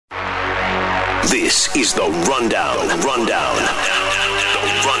This is The Rundown. The Rundown.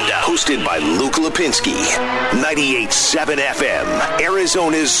 Hosted by Luke Lapinski. 98.7 FM,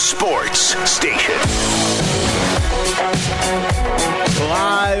 Arizona's sports station.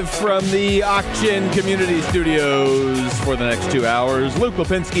 Live from the Auction Community Studios for the next 2 hours. Luke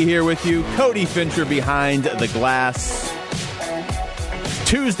Lapinski here with you. Cody Fincher behind the glass.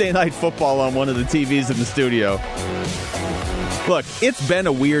 Tuesday Night Football on one of the TVs in the studio. Look, it's been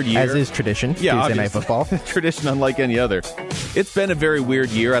a weird year. As is tradition, yeah, Tuesday Night Football. Tradition unlike any other. It's been a very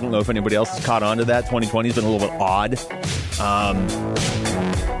weird year. I don't know if anybody else has caught on to that. 2020 has been a little bit odd.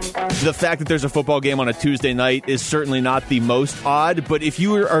 The fact that there's a football game on a Tuesday night is certainly not the most odd, but if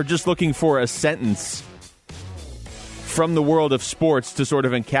you are just looking for a sentence from the world of sports to sort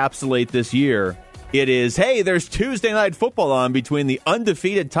of encapsulate this year, it is, hey, there's Tuesday Night Football on between the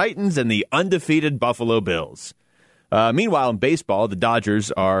undefeated Titans and the undefeated Buffalo Bills. Meanwhile, in baseball, the Dodgers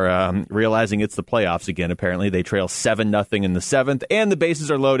are realizing it's the playoffs again. Apparently, they trail 7-0 in the seventh, and the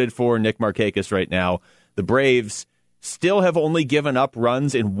bases are loaded for Nick Markakis right now. The Braves still have only given up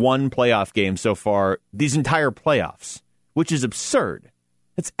runs in one playoff game so far these entire playoffs, which is absurd.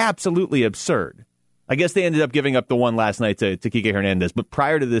 It's absolutely absurd. I guess they ended up giving up the one last night to Kike Hernandez, but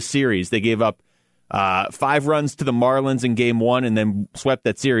prior to this series, they gave up 5 runs to the Marlins in game one and then swept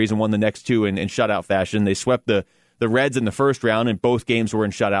that series and won the next two in shutout fashion. They swept the Reds in the first round, and both games were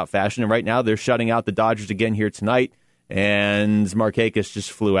in shutout fashion. And right now, they're shutting out the Dodgers again here tonight. And Markakis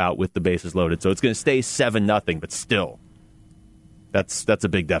just flew out with the bases loaded. So it's going to stay 7-0, but still, that's a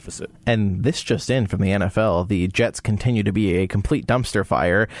big deficit. And this just in from the NFL, the Jets continue to be a complete dumpster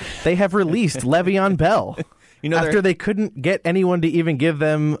fire. They have released Le'Veon Bell after they couldn't get anyone to even give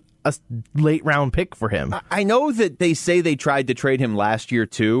them a late-round pick for him. I know that they say they tried to trade him last year,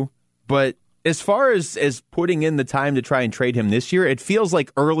 too, but as far as putting in the time to try and trade him this year, it feels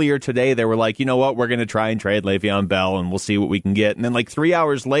like earlier today they were like, you know what, we're going to try and trade Le'Veon Bell and we'll see what we can get. And then like 3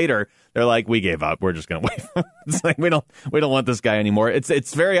 hours later, they're like, we gave up. We're just going to wait. It's like we don't want this guy anymore.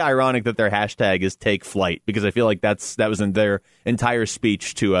 It's very ironic that their hashtag is take flight, because I feel like that was in their entire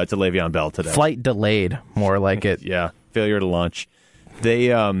speech to Le'Veon Bell today. Flight delayed, more like it. Yeah, failure to launch.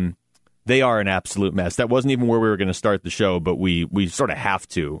 They are an absolute mess. That wasn't even where we were going to start the show, but we sort of have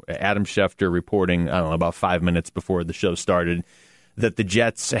to. Adam Schefter reporting, I don't know, about 5 minutes before the show started, that the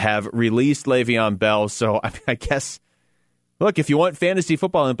Jets have released Le'Veon Bell. So I guess, look, if you want fantasy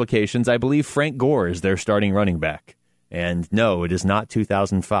football implications, I believe Frank Gore is their starting running back. And no, it is not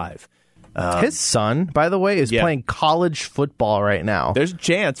 2005. His son, by the way, is playing college football right now. There's a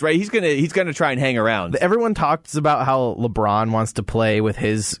chance, right? He's gonna try and hang around. Everyone talks about how LeBron wants to play with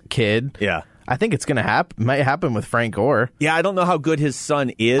his kid. Yeah. I think it's gonna happen. Might happen with Frank Gore. Yeah, I don't know how good his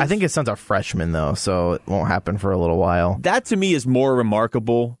son is. I think his son's a freshman, though, so it won't happen for a little while. That, to me, is more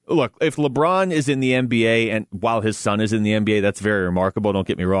remarkable. Look, if LeBron is in the NBA and while his son is in the NBA, that's very remarkable. Don't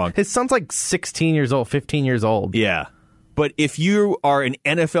get me wrong. His son's like 16 years old, 15 years old. Yeah. But if you are an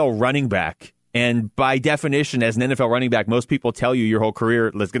NFL running back, and by definition, as an NFL running back, most people tell you your whole career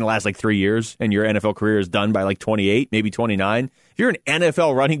is going to last like 3 years, and your NFL career is done by like 28, maybe 29. If you're an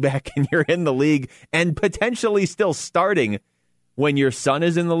NFL running back and you're in the league and potentially still starting when your son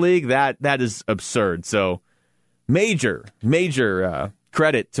is in the league, that is absurd. So major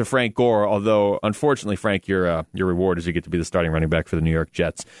credit to Frank Gore, although unfortunately, Frank, your reward is you get to be the starting running back for the New York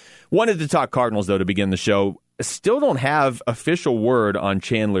Jets. Wanted to talk Cardinals, though, to begin the show. Still don't have official word on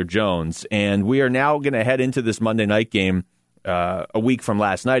Chandler Jones, and we are now going to head into this Monday night game a week from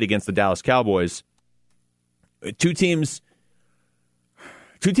last night against the Dallas Cowboys. Two teams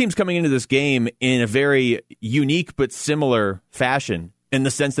coming into this game in a very unique but similar fashion, in the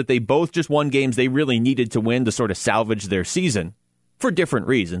sense that they both just won games they really needed to win to sort of salvage their season for different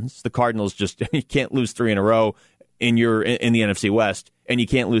reasons. The Cardinals just, you can't lose 3 in a row in the NFC West, and you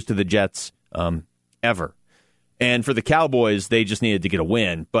can't lose to the Jets ever. And for the Cowboys, they just needed to get a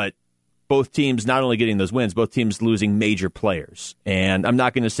win. But both teams not only getting those wins, both teams losing major players. And I'm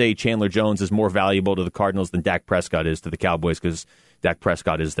not going to say Chandler Jones is more valuable to the Cardinals than Dak Prescott is to the Cowboys, because Dak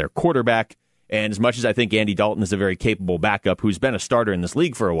Prescott is their quarterback. And as much as I think Andy Dalton is a very capable backup who's been a starter in this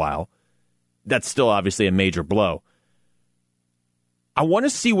league for a while, that's still obviously a major blow. I want to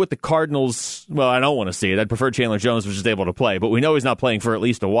see what the Cardinals... Well, I don't want to see it. I'd prefer Chandler Jones was just able to play, but we know he's not playing for at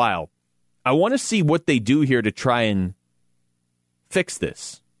least a while. I want to see what they do here to try and fix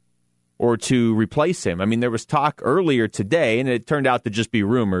this or to replace him. I mean, there was talk earlier today, and it turned out to just be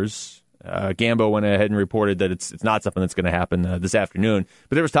rumors. Gambo went ahead and reported that it's not something that's going to happen this afternoon.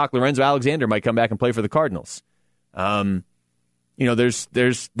 But there was talk Lorenzo Alexander might come back and play for the Cardinals.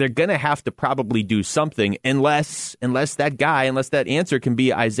 they're going to have to probably do something unless that answer can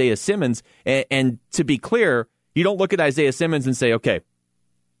be Isaiah Simmons. And to be clear, you don't look at Isaiah Simmons and say, okay,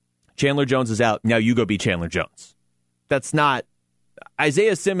 Chandler Jones is out. Now you go be Chandler Jones. That's not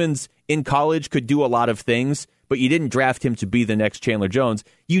Isaiah Simmons in college could do a lot of things, but you didn't draft him to be the next Chandler Jones.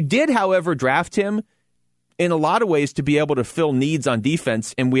 You did, however, draft him in a lot of ways to be able to fill needs on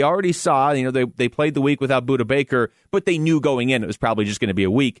defense. And we already saw, they played the week without Budda Baker, but they knew going in it was probably just going to be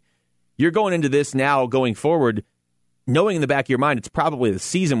a week. You're going into this now going forward, knowing in the back of your mind it's probably the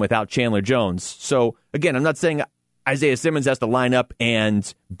season without Chandler Jones. So, again, I'm not saying Isaiah Simmons has to line up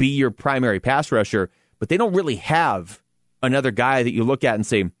and be your primary pass rusher, but they don't really have another guy that you look at and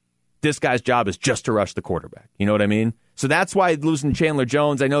say, this guy's job is just to rush the quarterback. You know what I mean? So that's why losing Chandler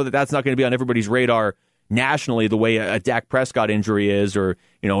Jones, I know that's not going to be on everybody's radar nationally the way a Dak Prescott injury is, or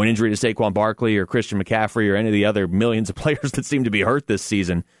an injury to Saquon Barkley or Christian McCaffrey or any of the other millions of players that seem to be hurt this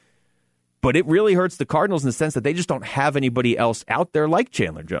season. But it really hurts the Cardinals in the sense that they just don't have anybody else out there like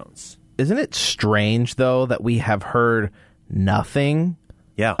Chandler Jones. Isn't it strange, though, that we have heard nothing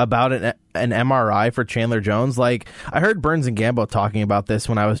about an MRI for Chandler Jones? Like, I heard Burns and Gambo talking about this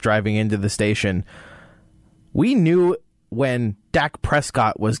when I was driving into the station. We knew when Dak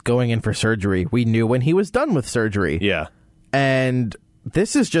Prescott was going in for surgery. We knew when he was done with surgery. Yeah. And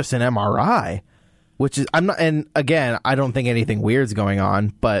this is just an MRI, which is, and again, I don't think anything weird's going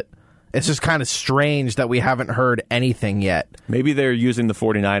on, but it's just kind of strange that we haven't heard anything yet. Maybe they're using the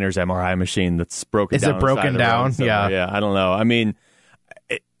 49ers MRI machine that's broken down. Is it broken down? Yeah, I don't know. I mean,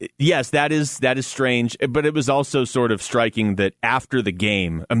 yes, that is strange, but it was also sort of striking that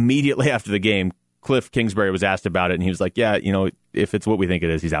immediately after the game, Cliff Kingsbury was asked about it, and he was like, yeah, if it's what we think it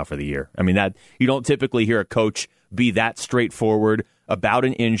is, he's out for the year. I mean, that you don't typically hear a coach be that straightforward about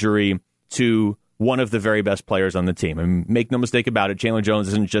an injury to one of the very best players on the team. And make no mistake about it, Chandler Jones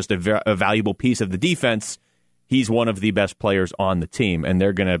isn't just a valuable piece of the defense. He's one of the best players on the team, and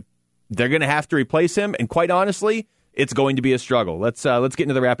they're gonna have to replace him. And quite honestly, it's going to be a struggle. Let's get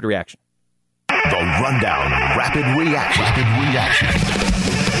into the rapid reaction. The Rundown Rapid Reaction.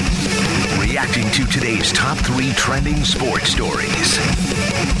 Reacting to today's top 3 trending sports stories.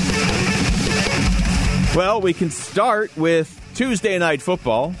 Well, we can start with Tuesday Night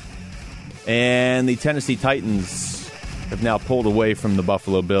Football. And the Tennessee Titans have now pulled away from the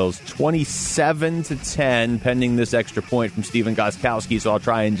Buffalo Bills 27-10, pending this extra point from Stephen Gostkowski. So I'll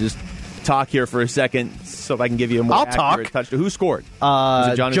try and just talk here for a second so if I can give you a more accurate touchdown. Who scored?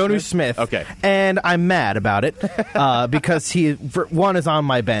 Jonnu Smith. Okay. And I'm mad about it because one is on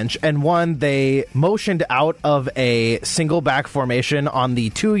my bench, and one, they motioned out of a single back formation on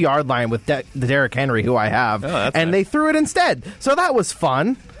the 2-yard line with Derrick Henry, who I have, and they threw it instead. So that was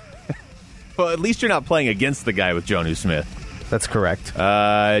fun. Well, at least you're not playing against the guy with Jonnu Smith. That's correct.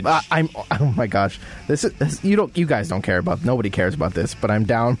 Oh my gosh, this you guys don't care about. Nobody cares about this, but I'm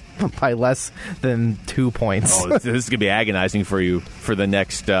down by less than 2 points. Oh, this is gonna be agonizing for you for the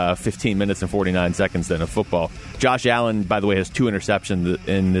next 15 minutes and 49 seconds then of football. Josh Allen, by the way, has 2 interceptions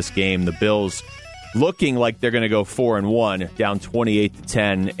in this game. The Bills looking like they're going to go 4-1, down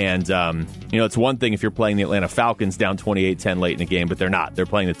 28-10, and it's one thing if you're playing the Atlanta Falcons down 28-10 late in the game, but they're not. They're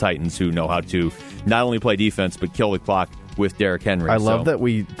playing the Titans, who know how to not only play defense but kill the clock with Derrick Henry. I love that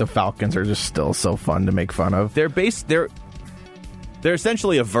the Falcons are just still so fun to make fun of. They're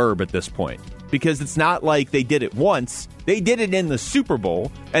essentially a verb at this point, because it's not like they did it once. They did it in the Super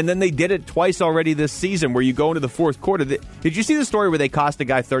Bowl, and then they did it twice already this season, where you go into the fourth quarter. Did you see the story where they cost a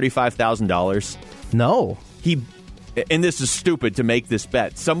guy $35,000? No. And this is stupid to make this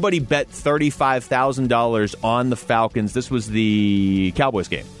bet. Somebody bet $35,000 on the Falcons. This was the Cowboys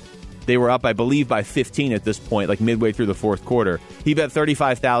game. They were up, I believe, by 15 at this point, like midway through the fourth quarter. He bet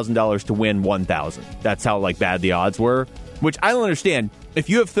 $35,000 to win $1,000. That's how bad the odds were, which I don't understand. If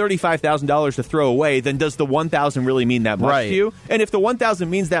you have $35,000 to throw away, then does the $1,000 really mean that much to you? And if the $1,000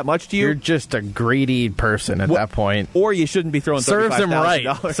 means that much to you, you're just a greedy person at that point. Or you shouldn't be throwing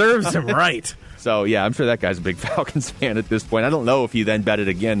 $35,000. Serves him right. So, yeah, I'm sure that guy's a big Falcons fan at this point. I don't know if he then bet it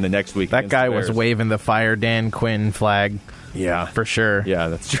again the next week. That guy was waving the Fire Dan Quinn flag. Yeah. For sure. Yeah,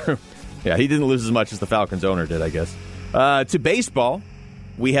 that's true. Yeah, he didn't lose as much as the Falcons owner did, I guess. To baseball,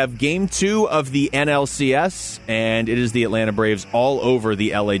 we have Game 2 of the NLCS, and it is the Atlanta Braves all over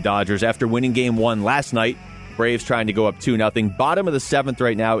the LA Dodgers. After winning Game 1 last night, Braves trying to go up 2-0. Bottom of the 7th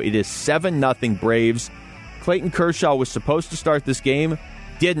right now, it is 7-0 Braves. Clayton Kershaw was supposed to start this game,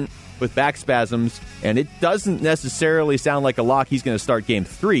 didn't, with back spasms, and it doesn't necessarily sound like a lock he's going to start Game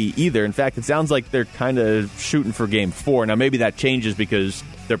 3 either. In fact, it sounds like they're kind of shooting for Game 4. Now, maybe that changes because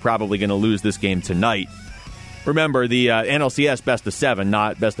they're probably going to lose this game tonight. Remember, the NLCS best of 7,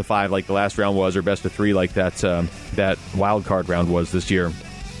 not best of 5 like the last round was, or best of 3 like that wild card round was this year.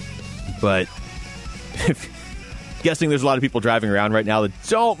 But guessing there's a lot of people driving around right now that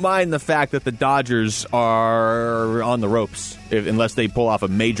don't mind the fact that the Dodgers are on the ropes, unless they pull off a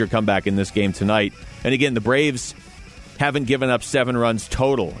major comeback in this game tonight. And again, the Braves haven't given up 7 runs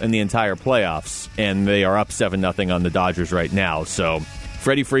total in the entire playoffs, and they are up 7-0 on the Dodgers right now. So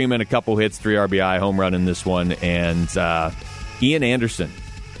Freddie Freeman, a couple hits, 3 RBI, home run in this one, and Ian Anderson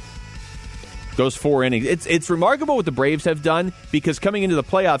goes 4 innings. It's remarkable what the Braves have done, because coming into the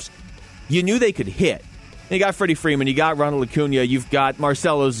playoffs, you knew they could hit. You got Freddie Freeman, you got Ronald Acuna, you've got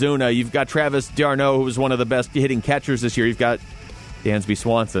Marcell Ozuna, you've got Travis d'Arnaud, who was one of the best hitting catchers this year. You've got Dansby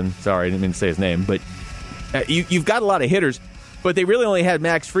Swanson. Sorry, I didn't mean to say his name, but you've got a lot of hitters. But they really only had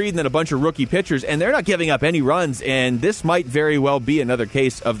Max Fried and then a bunch of rookie pitchers, and they're not giving up any runs. And this might very well be another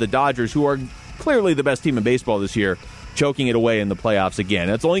case of the Dodgers, who are clearly the best team in baseball this year, choking it away in the playoffs again.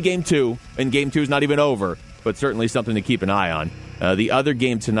 It's only Game 2, and Game 2 is not even over, but certainly something to keep an eye on. The other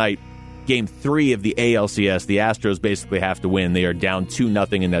game tonight, Game 3 of the ALCS, the Astros basically have to win. They are down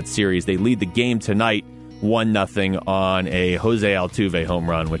 2-0 in that series. They lead the game tonight 1-0 on a Jose Altuve home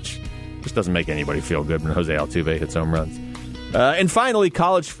run, which just doesn't make anybody feel good when Jose Altuve hits home runs. And finally,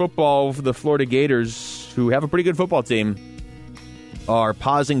 college football. The Florida Gators, who have a pretty good football team, are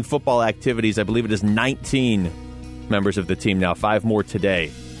pausing football activities. I believe it is 19 members of the team now, 5 more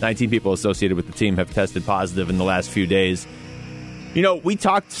today. 19 people associated with the team have tested positive in the last few days. You know, we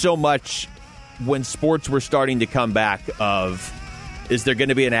talked so much when sports were starting to come back of, is there going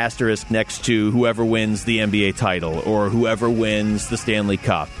to be an asterisk next to whoever wins the NBA title, or whoever wins the Stanley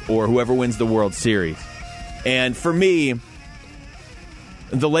Cup, or whoever wins the World Series? And for me,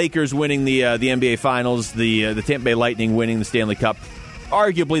 the Lakers winning the NBA Finals, the Tampa Bay Lightning winning the Stanley Cup,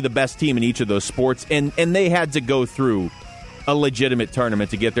 arguably the best team in each of those sports, and they had to go through a legitimate tournament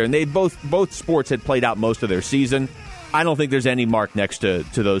to get there. And they both sports had played out most of their season. I don't think there's any mark next to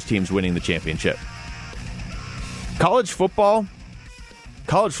those teams winning the championship. College football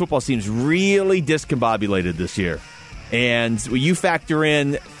seems really discombobulated this year. And you factor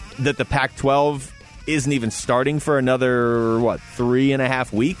in that the Pac-12 isn't even starting for another,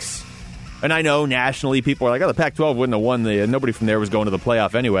 3.5 weeks? And I know nationally people are like, the Pac-12 wouldn't have won nobody from there was going to the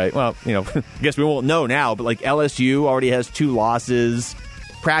playoff anyway. Well, I guess we won't know now, but LSU already has 2 losses.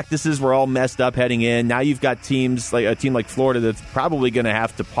 Practices were all messed up heading in. Now you've got teams like a team like Florida that's probably going to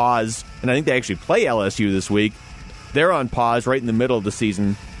have to pause. And I think they actually play LSU this week. They're on pause right in the middle of the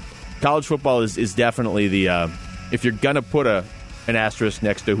season. College football is definitely the if you're going to put an asterisk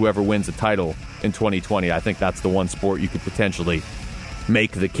next to whoever wins the title in 2020, I think that's the one sport you could potentially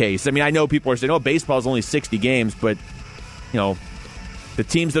make the case. I mean, I know people are saying, baseball is only 60 games, but the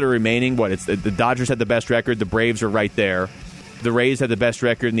teams that are remaining, it's the Dodgers had the best record, the Braves are right there. The Rays had the best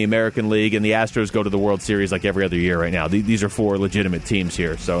record in the American League, and the Astros go to the World Series like every other year right now. These are 4 legitimate teams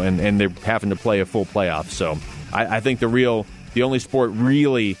here, so and they're having to play a full playoff. So I think the only sport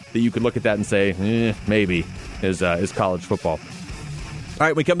really that you could look at that and say, maybe, is college football. All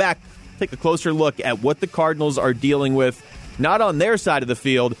right, when we come back, take a closer look at what the Cardinals are dealing with, not on their side of the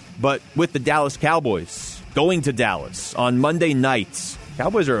field, but with the Dallas Cowboys going to Dallas on Monday nights.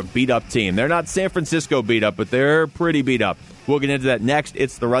 Cowboys are a beat-up team. They're not San Francisco beat-up, but they're pretty beat-up. We'll get into that next.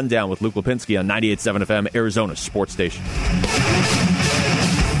 It's The Rundown with Luke Lapinski on 98.7 FM, Arizona Sports Station.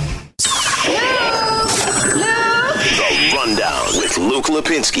 The Rundown with Luke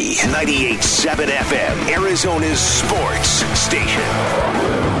Lapinski, 98.7 FM, Arizona's Sports Station.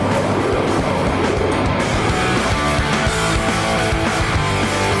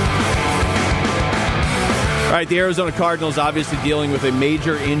 All right, the Arizona Cardinals obviously dealing with a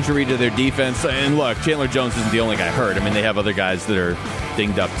major injury to their defense. And look, Chandler Jones isn't the only guy hurt. I mean, they have other guys that are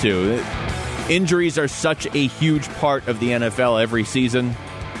dinged up too. Injuries are such a huge part of the NFL every season.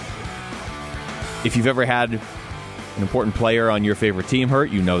 If you've ever had an important player on your favorite team hurt,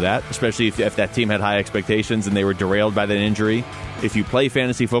 you know that, especially if that team had high expectations and they were derailed by that injury. If you play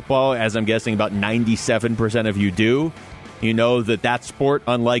fantasy football, as I'm guessing about 97% of you do, you know that sport,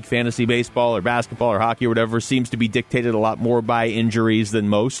 unlike fantasy baseball or basketball or hockey or whatever, seems to be dictated a lot more by injuries than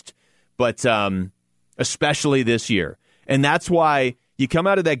most, but especially this year. And that's why you come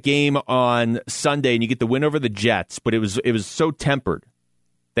out of that game on Sunday and you get the win over the Jets, but it was so tempered.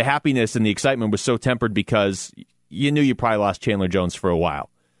 The happiness and the excitement was so tempered because you knew you probably lost Chandler Jones for a while.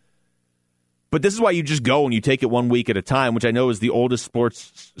 But this is why you just go and you take it 1 week at a time, which I know is the oldest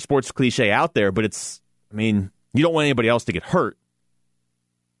sports cliche out there, but you don't want anybody else to get hurt,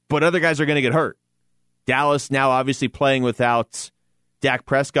 but other guys are going to get hurt. Dallas now obviously playing without Dak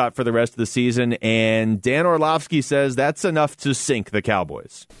Prescott for the rest of the season, and Dan Orlovsky says that's enough to sink the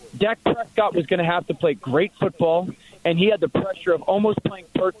Cowboys. Dak Prescott was going to have to play great football, and he had the pressure of almost playing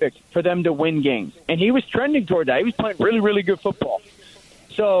perfect for them to win games. And he was trending toward that. He was playing really, really good football.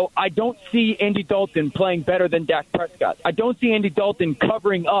 So I don't see Andy Dalton playing better than Dak Prescott. I don't see Andy Dalton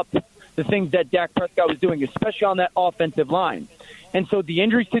covering up the things that Dak Prescott was doing, especially on that offensive line. And so the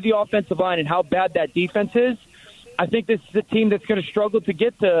injuries to the offensive line and how bad that defense is, I think this is a team that's going to struggle to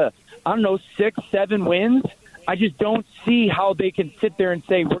get to, 6, 7 wins. I just don't see how they can sit there and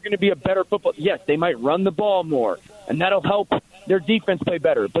say, we're going to be a better football. Yes, they might run the ball more, and that'll help their defense play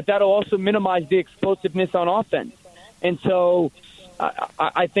better, but that'll also minimize the explosiveness on offense. And so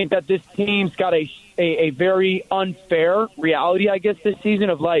I think that this team's got a very unfair reality, I guess, this season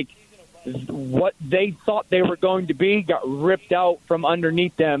of like what they thought they were going to be got ripped out from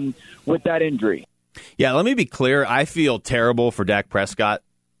underneath them with that injury. Yeah, let me be clear. I feel terrible for Dak Prescott.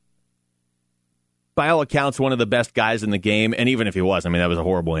 By all accounts, one of the best guys in the game, and even if he was, that was a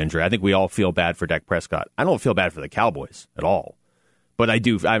horrible injury. I think we all feel bad for Dak Prescott. I don't feel bad for the Cowboys at all. But I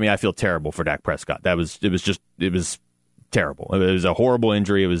do, I feel terrible for Dak Prescott. It was terrible. It was a horrible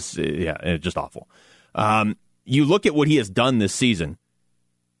injury. It was just awful. You look at what he has done this season.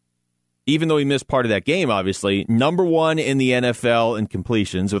 Even though he missed part of that game, obviously, number 1 in the NFL in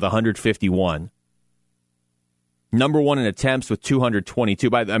completions with 151. Number 1 in attempts with 222.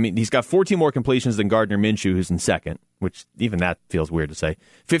 He's got 14 more completions than Gardner Minshew, who's in second, which even that feels weird to say.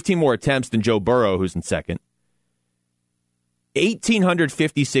 15 more attempts than Joe Burrow, who's in second.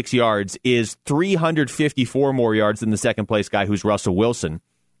 1,856 yards is 354 more yards than the second-place guy, who's Russell Wilson.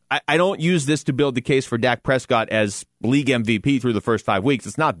 I don't use this to build the case for Dak Prescott as league MVP through the first 5 weeks.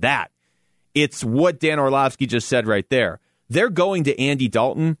 It's not that. It's what Dan Orlovsky just said right there. They're going to Andy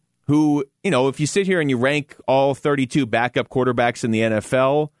Dalton, who, if you sit here and you rank all 32 backup quarterbacks in the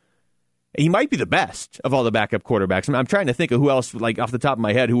NFL, he might be the best of all the backup quarterbacks. I'm trying to think of who else, like off the top of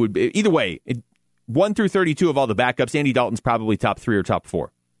my head, who would be. Either way, 1 through 32 of all the backups, Andy Dalton's probably top 3 or top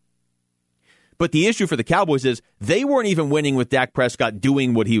 4. But the issue for the Cowboys is they weren't even winning with Dak Prescott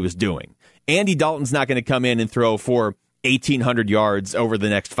doing what he was doing. Andy Dalton's not going to come in and throw for 1,800 yards over the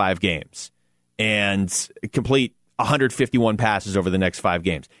next 5 games and complete 151 passes over the next 5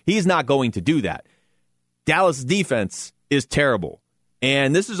 games. He's not going to do that. Dallas' defense is terrible.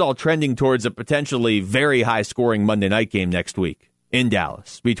 And this is all trending towards a potentially very high-scoring Monday night game next week in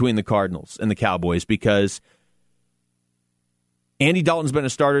Dallas between the Cardinals and the Cowboys, because Andy Dalton's been a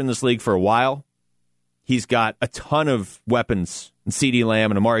starter in this league for a while. He's got a ton of weapons in CeeDee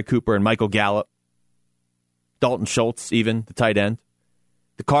Lamb and Amari Cooper and Michael Gallup. Dalton Schultz, even, the tight end.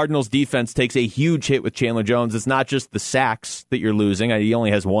 The Cardinals' defense takes a huge hit with Chandler Jones. It's not just the sacks that you're losing. He only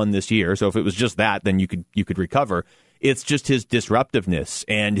has 1 this year, so if it was just that, then you could recover. It's just his disruptiveness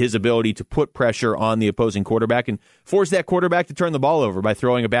and his ability to put pressure on the opposing quarterback and force that quarterback to turn the ball over by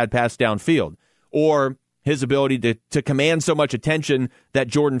throwing a bad pass downfield. Or his ability to command so much attention that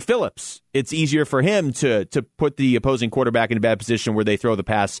Jordan Phillips, it's easier for him to put the opposing quarterback in a bad position where they throw the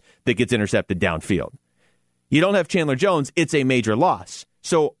pass that gets intercepted downfield. You don't have Chandler Jones, it's a major loss.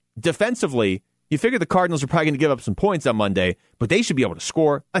 So defensively, you figure the Cardinals are probably going to give up some points on Monday, but they should be able to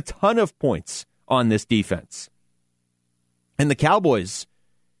score a ton of points on this defense. And the Cowboys,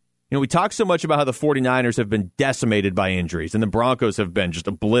 we talk so much about how the 49ers have been decimated by injuries and the Broncos have been just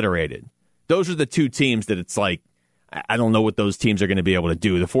obliterated. Those are the 2 teams that it's like, I don't know what those teams are going to be able to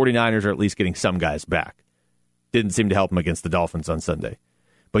do. The 49ers are at least getting some guys back. Didn't seem to help them against the Dolphins on Sunday.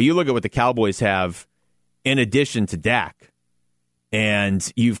 But you look at what the Cowboys have in addition to Dak.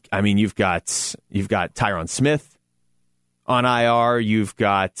 And you've got Tyron Smith on IR. You've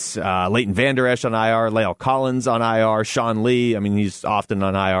got Leighton Vander Esch on IR. La'el Collins on IR. Sean Lee. He's often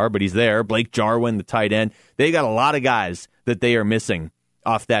on IR, but he's there. Blake Jarwin, the tight end. They got a lot of guys that they are missing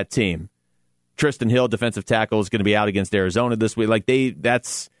off that team. Tristan Hill, defensive tackle, is going to be out against Arizona this week.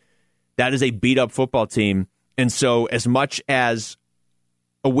 That is a beat up football team. And so, as much as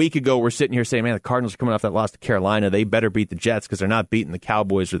a week ago, we're sitting here saying, man, the Cardinals are coming off that loss to Carolina. They better beat the Jets because they're not beating the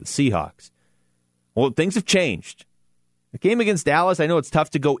Cowboys or the Seahawks. Well, things have changed. The game against Dallas, I know it's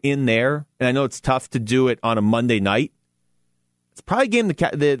tough to go in there, and I know it's tough to do it on a Monday night. It's probably a game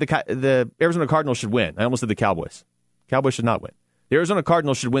the Arizona Cardinals should win. I almost said the Cowboys. Cowboys should not win. The Arizona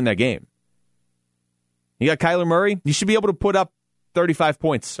Cardinals should win that game. You got Kyler Murray. You should be able to put up 35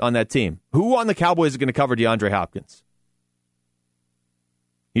 points on that team. Who on the Cowboys is going to cover DeAndre Hopkins?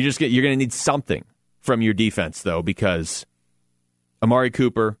 You're going to need something from your defense, though, because Amari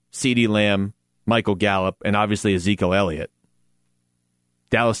Cooper, CeeDee Lamb, Michael Gallup, and obviously Ezekiel Elliott.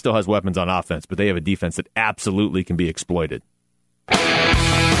 Dallas still has weapons on offense, but they have a defense that absolutely can be exploited.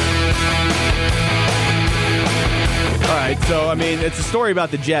 right, so, I mean, it's a story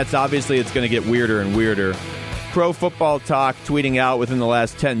about the Jets. Obviously, it's going to get weirder and weirder. Pro Football Talk tweeting out within the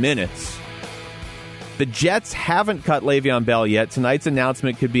last 10 minutes. The Jets haven't cut Le'Veon Bell yet. Tonight's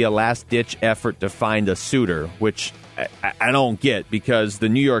announcement could be a last-ditch effort to find a suitor, which I don't get because the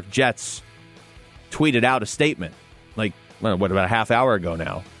New York Jets tweeted out a statement, about a half hour ago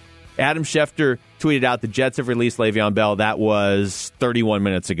now. Adam Schefter tweeted out the Jets have released Le'Veon Bell. That was 31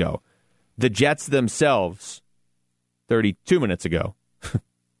 minutes ago. The Jets themselves, 32 minutes ago,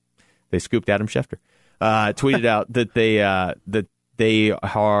 they scooped Adam Schefter, tweeted out that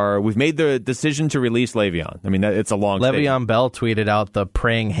we've made the decision to release Le'Veon. I mean, it's a long Le'Veon statement. Bell tweeted out the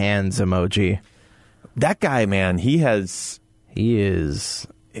praying hands emoji. That guy, man, his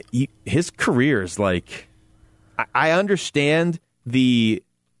career is like, I understand the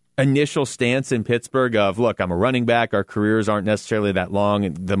initial stance in Pittsburgh of, look, I'm a running back. Our careers aren't necessarily that long.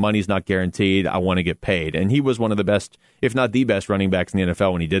 And the money's not guaranteed. I want to get paid. And he was one of the best, if not the best running backs in the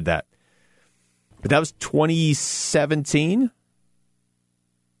NFL when he did that. But that was 2017. It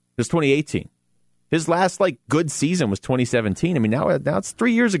was 2018. His last good season was 2017. I mean, now it's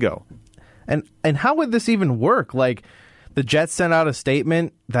 3 years ago. And how would this even work? Like, the Jets sent out a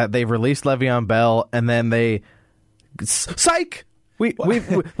statement that they've released Le'Veon Bell, and then they, psych,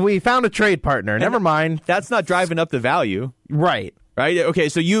 we found a trade partner. Never mind. That's not driving up the value, right? Okay,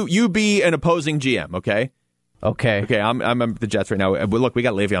 so you be an opposing GM, okay? Okay. I'm the Jets right now. Look, we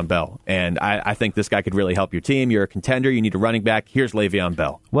got Le'Veon Bell, and I think this guy could really help your team. You're a contender. You need a running back. Here's Le'Veon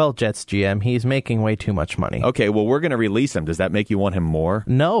Bell. Well, Jets GM, he's making way too much money. Okay, well, we're going to release him. Does that make you want him more?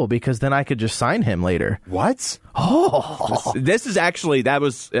 No, because then I could just sign him later. What? Oh. This is actually, I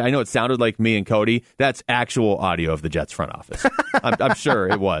know it sounded like me and Cody. That's actual audio of the Jets front office. I'm sure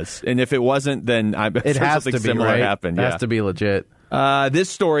it was. And if it wasn't, then I'm sure something similar happened. It has to be legit. This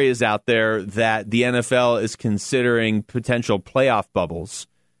story is out there that the NFL is considering potential playoff bubbles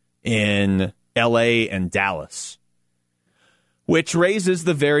in L.A. and Dallas, which raises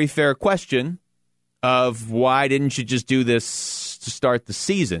the very fair question of why didn't you just do this to start the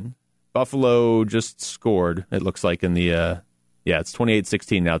season? Buffalo just scored, it looks like, in the it's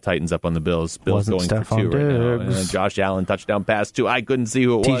 28-16 now. Titans up on the Bills. Bills Wasn't going for 2 right now. And Josh Allen touchdown pass 2. I couldn't see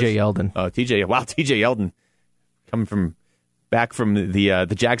who it was. TJ Yeldon. Oh, TJ Yeldon coming back from the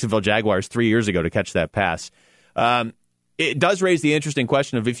Jacksonville Jaguars 3 years ago to catch that pass. It does raise the interesting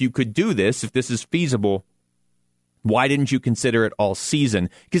question of, if you could do this, if this is feasible, why didn't you consider it all season?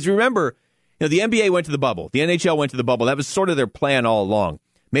 Because remember, the NBA went to the bubble. The NHL went to the bubble. That was sort of their plan all along.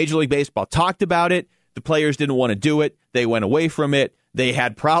 Major League Baseball talked about it. The players didn't want to do it. They went away from it. They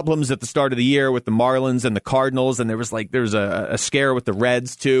had problems at the start of the year with the Marlins and the Cardinals, and there was a scare with the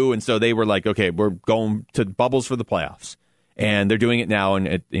Reds too. And so they were like, okay, we're going to bubbles for the playoffs. And they're doing it now,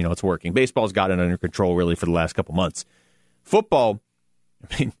 and it's working. Baseball's got it under control really for the last couple months. Football,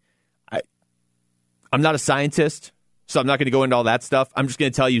 I mean, I'm not a scientist, so I'm not going to go into all that stuff. I'm just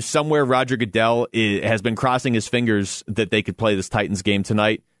going to tell you, somewhere Roger Goodell has been crossing his fingers that they could play this Titans game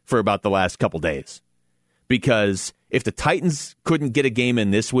tonight for about the last couple days. Because if the Titans couldn't get a game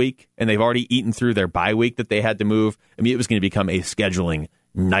in this week, and they've already eaten through their bye week that they had to move, I mean, it was going to become a scheduling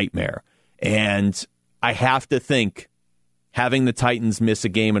nightmare. And I have to think, having the Titans miss a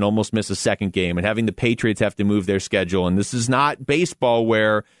game and almost miss a second game, and having the Patriots have to move their schedule, and this is not baseball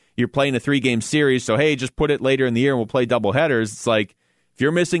where you're playing a 3-game series, so hey, just put it later in the year and we'll play double headers. It's like, if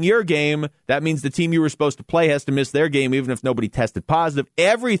you're missing your game, that means the team you were supposed to play has to miss their game even if nobody tested positive.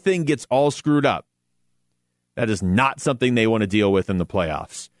 Everything gets all screwed up. That is not something they want to deal with in the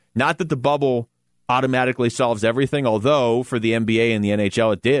playoffs. Not that the bubble automatically solves everything, although for the NBA and the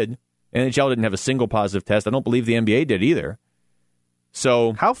NHL it did. NHL didn't have a single positive test. I don't believe the NBA did either.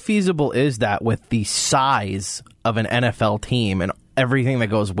 So, how feasible is that with the size of an NFL team and everything that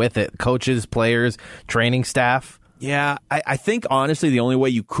goes with it? Coaches, players, training staff? Yeah, I think, honestly, the only way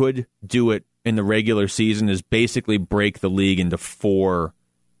you could do it in the regular season is basically break the league into 4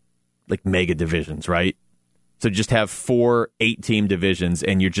 mega divisions, right? So just have 4 8-team divisions,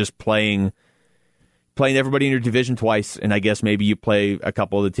 and you're just playing everybody in your division twice, and I guess maybe you play a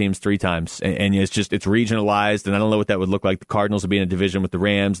couple of the teams 3 times, and it's regionalized, and I don't know what that would look like. The Cardinals would be in a division with the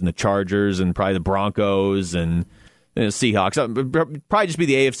Rams and the Chargers and probably the Broncos and the Seahawks. It'd probably just be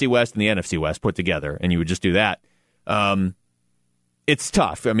the AFC West and the NFC West put together, and you would just do that. It's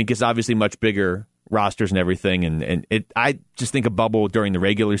tough, I mean, because obviously much bigger rosters and everything, and I just think a bubble during the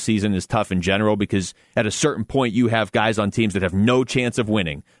regular season is tough in general, because at a certain point you have guys on teams that have no chance of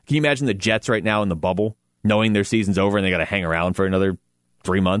winning. Can you imagine the Jets right now in the bubble, knowing their season's over and they got to hang around for another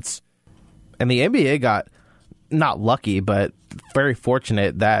 3 months? And the NBA got not lucky, but very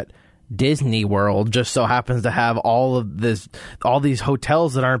fortunate that Disney World just so happens to have all these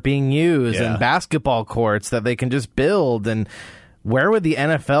hotels that aren't being used and basketball courts that they can just build. And where would the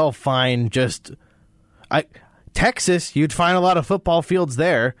NFL find Texas? You'd find a lot of football fields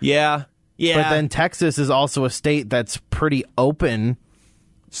there. Yeah. But then Texas is also a state that's pretty open.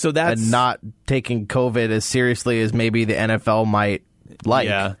 So that's not taking COVID as seriously as maybe the NFL might like.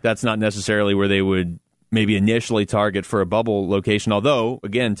 Yeah, that's not necessarily where they would maybe initially target for a bubble location. Although,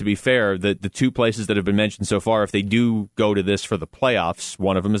 again, to be fair, the two places that have been mentioned so far, if they do go to this for the playoffs,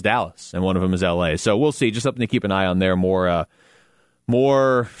 one of them is Dallas and one of them is LA. So we'll see. Just something to keep an eye on there. More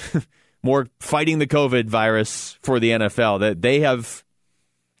fighting the COVID virus for the NFL. That they have.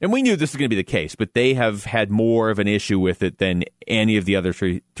 And we knew this was going to be the case, but they have had more of an issue with it than any of the other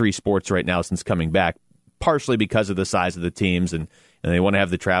three sports right now since coming back, partially because of the size of the teams and they want to have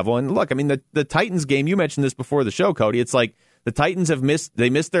the travel. And look, I mean, the Titans game, you mentioned this before the show, Cody. It's like the Titans missed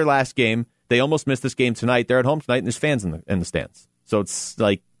their last game. They almost missed this game tonight. They're at home tonight, and there's fans in the stands. So it's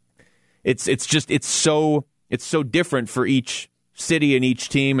like it's so different for each city and each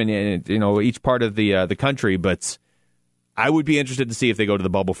team and each part of the country, but I would be interested to see if they go to the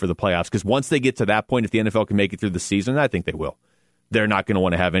bubble for the playoffs, because once they get to that point, if the NFL can make it through the season, I think they will. They're not going to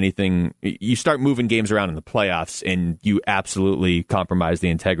want to have anything. You start moving games around in the playoffs, and you absolutely compromise the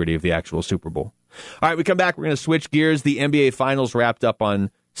integrity of the actual Super Bowl. All right, we come back. We're going to switch gears. The NBA Finals wrapped up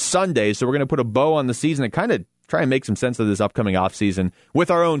on Sunday, so we're going to put a bow on the season and kind of try and make some sense of this upcoming offseason with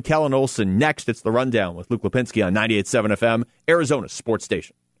our own Kellan Olson. Next, it's The Rundown with Luke Lapinski on 98.7 FM, Arizona's sports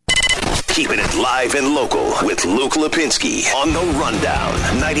station. Keeping it live and local with Luke Lapinski on The Rundown,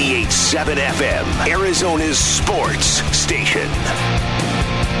 98.7 FM, Arizona's sports station.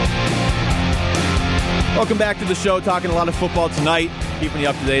 Welcome back to the show, talking a lot of football tonight, keeping you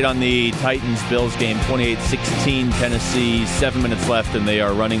up to date on the Titans-Bills game, 28-16, Tennessee, 7 minutes left, and they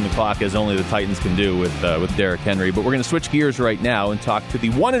are running the clock as only the Titans can do with Derrick Henry. But we're going to switch gears right now and talk to the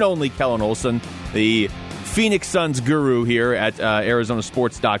one and only Kellan Olson, the Phoenix Suns guru here at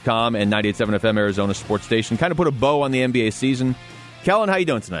ArizonaSports.com and 98.7 FM Arizona Sports Station. Kind of put a bow on the NBA season. Kellan, how you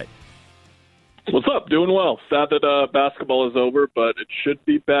doing tonight? What's up? Doing well. Sad that basketball is over, but it should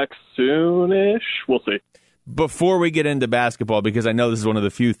be back soon-ish. We'll see. Before we get into basketball, because I know this is one of the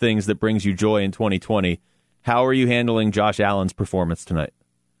few things that brings you joy in 2020, how are you handling Josh Allen's performance tonight?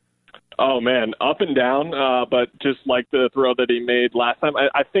 Oh, man, up and down, but just like the throw that he made last time,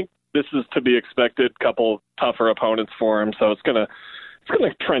 I think this is to be expected. Couple tougher opponents for him, so it's gonna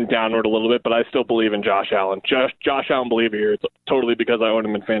trend downward a little bit. But I still believe in Josh Allen. Josh Allen believer here. It's totally because I own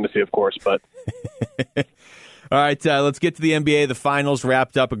him in fantasy, of course. But all right, let's get to the NBA. The finals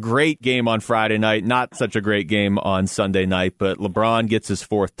wrapped up. A great game on Friday night. Not such a great game on Sunday night, but LeBron gets his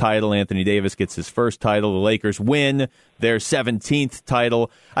 4th title. Anthony Davis gets his 1st title. The Lakers win their 17th title.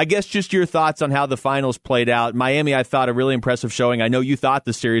 I guess just your thoughts on how the finals played out. Miami, I thought, a really impressive showing. I know you thought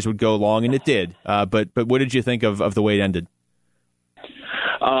the series would go long, and it did. But what did you think of the way it ended?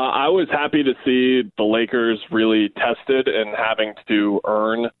 I was happy to see the Lakers really tested and having to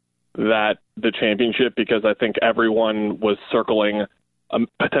earn the championship, because I think everyone was circling a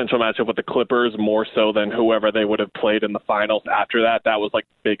potential matchup with the Clippers more so than whoever they would have played in the finals after that. That was like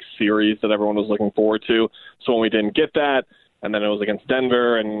the big series that everyone was looking forward to. So when we didn't get that, and then it was against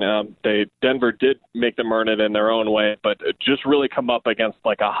Denver, and Denver did make them earn it in their own way, but just really come up against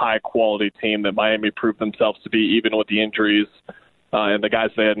like a high-quality team that Miami proved themselves to be, even with the injuries and the guys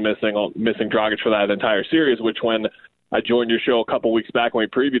they had missing Dragic for that entire series, which when I joined your show a couple weeks back when we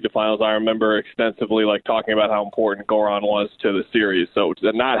previewed the finals, I remember extensively talking about how important Goran was to the series. So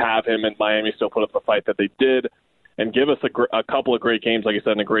to not have him in Miami still put up the fight that they did and give us a couple of great games, like you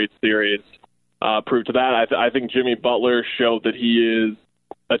said, in a great series, proved to that. I think Jimmy Butler showed that he is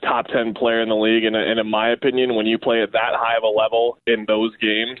a top 10 player in the league. And in my opinion, when you play at that high of a level in those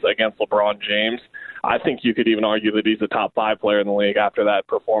games against LeBron James, I think you could even argue that he's a top 5 player in the league after that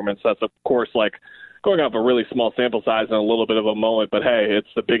performance. That's, of course, going off a really small sample size and a little bit of a moment, but hey, it's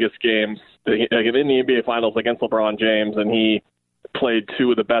the biggest games in the NBA Finals against LeBron James, and he played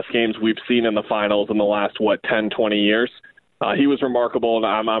 2 of the best games we've seen in the finals in the last, 10, 20 years. He was remarkable,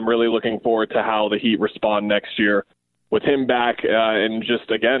 and I'm really looking forward to how the Heat respond next year with him back. And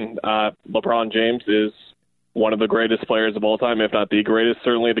just, again, LeBron James is one of the greatest players of all time, if not the greatest,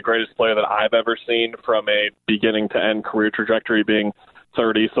 certainly the greatest player that I've ever seen from a beginning-to-end career trajectory, being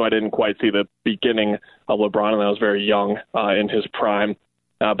 30, so I didn't quite see the beginning of LeBron, and I was very young in his prime.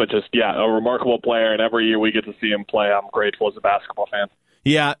 But just, a remarkable player, and every year we get to see him play, I'm grateful as a basketball fan.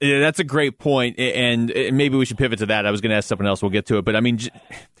 Yeah, that's a great point, and maybe we should pivot to that. I was going to ask something else. We'll get to it. But, I mean,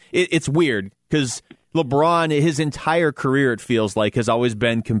 it's weird because LeBron, his entire career, it feels like, has always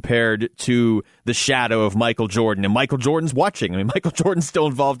been compared to the shadow of Michael Jordan. And Michael Jordan's watching. I mean, Michael Jordan's still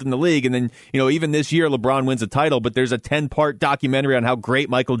involved in the league. And then, even this year, LeBron wins a title, but there's a 10-part documentary on how great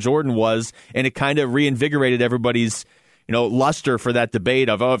Michael Jordan was. And it kind of reinvigorated everybody's, luster for that debate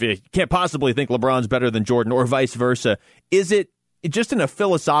of, if you can't possibly think LeBron's better than Jordan or vice versa. Is it, just in a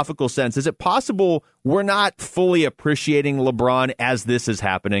philosophical sense, is it possible we're not fully appreciating LeBron as this is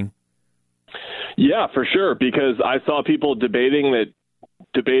happening? Yeah, for sure, because I saw people debating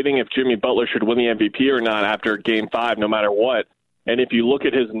if Jimmy Butler should win the MVP or not after Game 5, no matter what. And if you look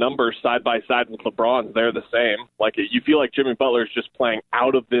at his numbers side by side with LeBron's, they're the same. Like, you feel like Jimmy Butler is just playing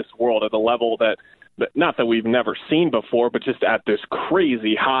out of this world at a level that, not that we've never seen before, but just at this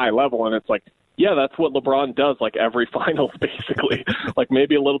crazy high level. And it's like, yeah, that's what LeBron does, like every finals, basically. Like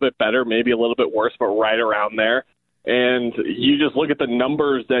maybe a little bit better, maybe a little bit worse, but right around there. And you just look at the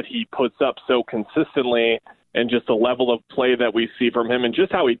numbers that he puts up so consistently and just the level of play that we see from him and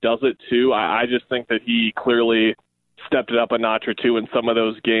just how he does it, too. I just think that he clearly stepped it up a notch or two in some of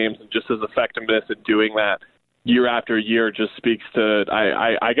those games, and just his effectiveness in doing that year after year just speaks to,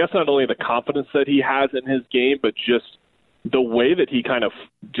 I guess, not only the confidence that he has in his game, but just the way that he kind of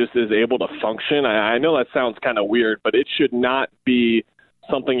just is able to function. I know that sounds kind of weird, but it should not be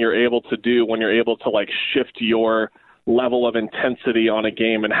something you're able to do when you're able to like shift your level of intensity on a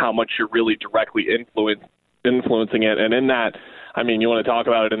game and how much you're really directly influencing it. And in that, I mean, you want to talk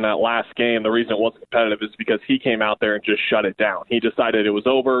about it in that last game, the reason it wasn't competitive is because he came out there and just shut it down. He decided it was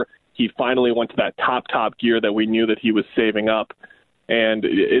over. He finally went to that top gear that we knew that he was saving up. And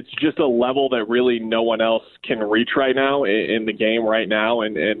it's just a level that really no one else can reach right now in the game right now.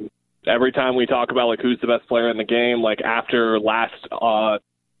 And every time we talk about like who's the best player in the game, like after last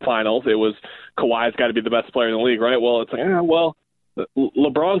finals, it was Kawhi's got to be the best player in the league, right? Well, it's like,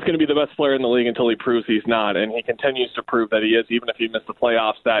 LeBron's going to be the best player in the league until he proves he's not, and he continues to prove that he is, even if he missed the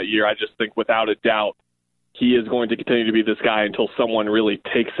playoffs that year. I just think without a doubt he is going to continue to be this guy until someone really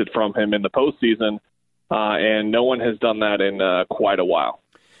takes it from him in the postseason, and no one has done that in quite a while.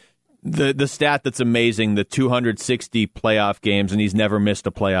 The stat that's amazing, the 260 playoff games, and he's never missed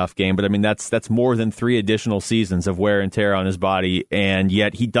a playoff game. But, I mean, that's more than 3 additional seasons of wear and tear on his body, and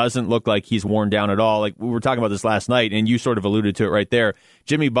yet he doesn't look like he's worn down at all. Like, we were talking about this last night, and you sort of alluded to it right there.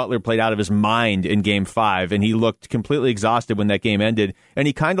 Jimmy Butler played out of his mind in Game 5, and he looked completely exhausted when that game ended, and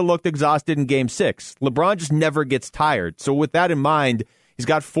he kind of looked exhausted in Game 6. LeBron just never gets tired. So with that in mind, he's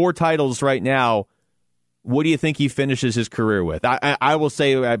got 4 titles right now. What do you think he finishes his career with? I will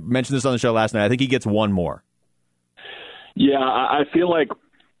say, I mentioned this on the show last night, I think he gets 1 more. Yeah, I feel like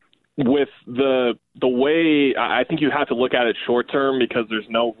with the way, I think you have to look at it short term because there's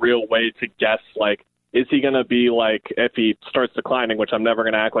no real way to guess, like, is he going to be like, if he starts declining, which I'm never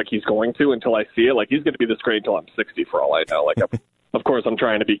going to act like he's going to until I see it, like he's going to be this great until I'm 60 for all I know. Like, of course I'm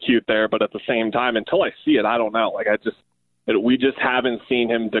trying to be cute there, but at the same time, until I see it, I don't know. Like, we just haven't seen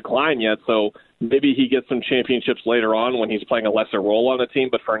him decline yet. So maybe he gets some championships later on when he's playing a lesser role on the team.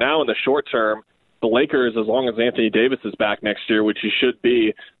 But for now, in the short term, the Lakers, as long as Anthony Davis is back next year, which he should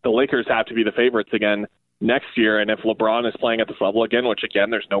be, the Lakers have to be the favorites again next year. And if LeBron is playing at this level again, which, again,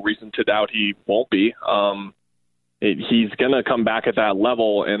 there's no reason to doubt he won't be, he's going to come back at that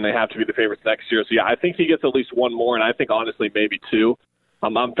level, and they have to be the favorites next year. So, yeah, I think he gets at least 1 more, and I think, honestly, maybe 2.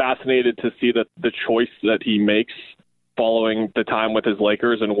 I'm fascinated to see the choice that he makes following the time with his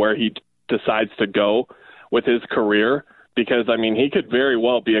Lakers and where he decides to go with his career, because, I mean, he could very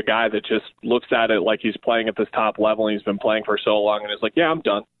well be a guy that just looks at it like he's playing at this top level and he's been playing for so long and is like, yeah, I'm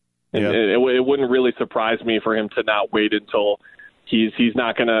done. And it wouldn't really surprise me for him to not wait until he's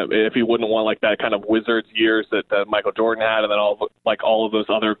not going to, if he wouldn't want like that kind of Wizards years that Michael Jordan had, and then all of those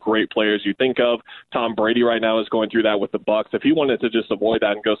other great players you think of. Tom Brady right now is going through that with the Bucks. If he wanted to just avoid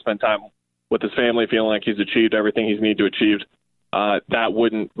that and go spend time with his family, feeling like he's achieved everything he's needed to achieve, that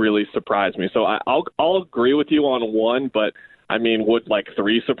wouldn't really surprise me. So I'll agree with you on 1, but I mean, would like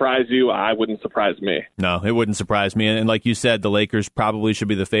 3 surprise you? I wouldn't surprise me. No, it wouldn't surprise me. And like you said, the Lakers probably should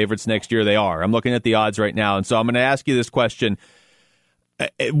be the favorites next year. They are. I'm looking at the odds right now. And so I'm going to ask you this question.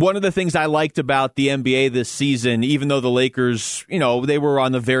 One of the things I liked about the NBA this season, even though the Lakers, they were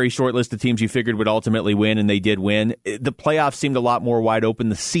on the very short list of teams you figured would ultimately win, and they did win, the playoffs seemed a lot more wide open.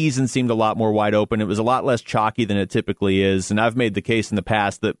 The season seemed a lot more wide open. It was a lot less chalky than it typically is. And I've made the case in the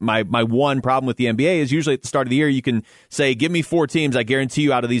past that my one problem with the NBA is usually at the start of the year, you can say, give me 4 teams. I guarantee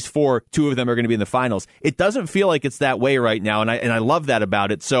you out of these 4, 2 of them are going to be in the finals. It doesn't feel like it's that way right now. And I love that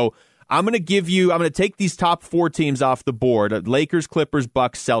about it. So I'm going to take these top 4 teams off the board. Lakers, Clippers,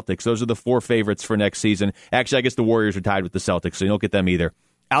 Bucks, Celtics. Those are the 4 favorites for next season. Actually, I guess the Warriors are tied with the Celtics, so you don't get them either.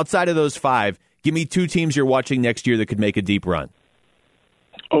 Outside of those 5, Give me two teams you're watching next year that could make a deep run.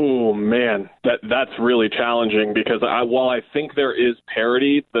 Oh, man, that's really challenging because while I think there is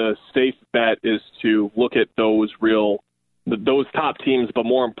parity, the safe bet is to look at those top teams, but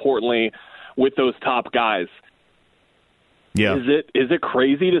more importantly, with those top guys. Yeah. Is it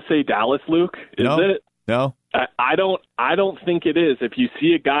crazy to say Dallas, Luke? No. I don't think it is. If you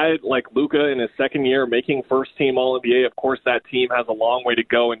see a guy like Luka in his second year making first team All-NBA, of course that team has a long way to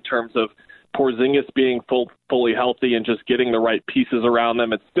go in terms of Porzingis being fully healthy and just getting the right pieces around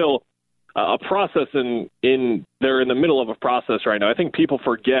them. It's still a process, they're in the middle of a process right now. I think people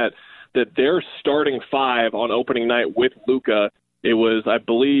forget that their starting five on opening night with Luka, it was, I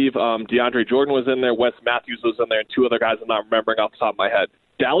believe, DeAndre Jordan was in there, Wes Matthews was in there, and two other guys I'm not remembering off the top of my head.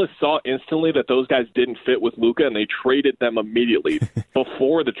 Dallas saw instantly that those guys didn't fit with Luka, and they traded them immediately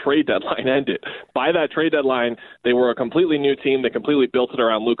before the trade deadline ended. By that trade deadline, they were a completely new team. They completely built it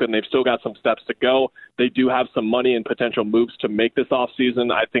around Luka, and they've still got some steps to go. They do have some money and potential moves to make this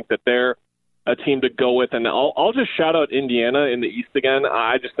offseason. I think that they're a team to go with, and I'll just shout out Indiana in the East again.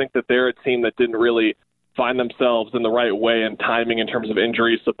 I just think that they're a team that didn't really find themselves in the right way and timing in terms of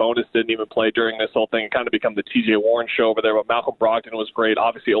injuries. Sabonis didn't even play during this whole thing. It kind of become the T.J. Warren show over there, but Malcolm Brogdon was great.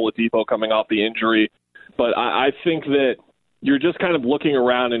 Obviously, Oladipo coming off the injury. But I think that you're just kind of looking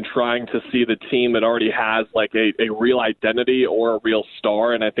around and trying to see the team that already has like a real identity or a real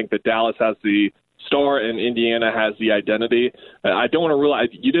star, and I think that Dallas has the star and Indiana has the identity. I don't want to rule out,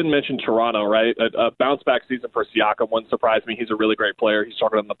 you didn't mention Toronto, right? A bounce-back season for Siakam wouldn't surprise me. He's a really great player. He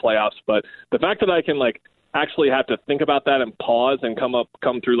started in the playoffs. But the fact that I can, actually have to think about that and pause and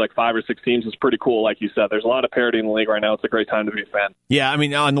come through 5 or 6 teams is pretty cool, like you said. There's a lot of parity in the league right now. It's a great time to be a fan. Yeah, I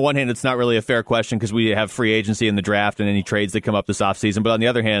mean, on the one hand, it's not really a fair question because we have free agency in the draft and any trades that come up this offseason. But on the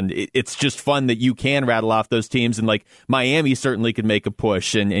other hand, it's just fun that you can rattle off those teams. And, Miami certainly could make a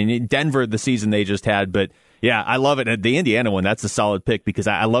push. And Denver, the season they just had. But, yeah, I love it. And the Indiana one, that's a solid pick because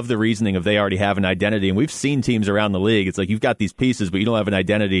I love the reasoning of they already have an identity. And we've seen teams around the league. It's like you've got these pieces, but you don't have an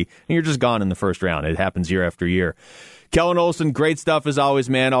identity, and you're just gone in the first round. It happens year after year. Kellan Olson, great stuff as always,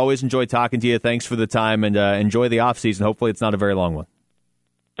 man. Always enjoy talking to you. Thanks for the time, and enjoy the offseason. Hopefully it's not a very long one.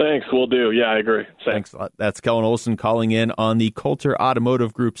 Thanks, we'll do. Yeah, I agree. Thanks a lot. That's Kellan Olson calling in on the Coulter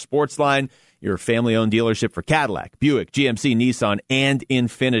Automotive Group Sports Line, your family-owned dealership for Cadillac, Buick, GMC, Nissan, and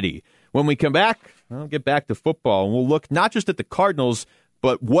Infiniti. When we come back, I'll get back to football, and we'll look not just at the Cardinals,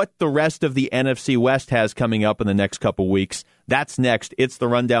 but what the rest of the NFC West has coming up in the next couple weeks. That's next. It's The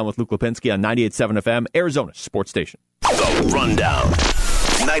Rundown with Luke Lapinski on 98.7 FM, Arizona Sports Station. The Rundown.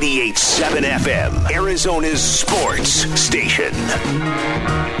 98.7 FM, Arizona's sports station.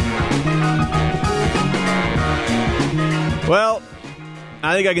 Well,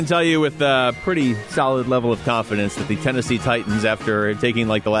 I think I can tell you with a pretty solid level of confidence that the Tennessee Titans, after taking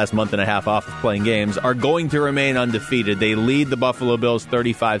the last month and a half off of playing games, are going to remain undefeated. They lead the Buffalo Bills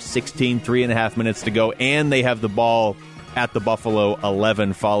 35-16, 3.5 minutes to go, and they have the ball at the Buffalo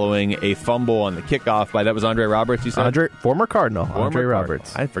 11 following a fumble on the kickoff by, that was Andre Roberts, you said? Former Cardinal, Andre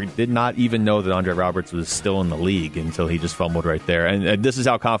Roberts. I did not even know that Andre Roberts was still in the league until he just fumbled right there. And this is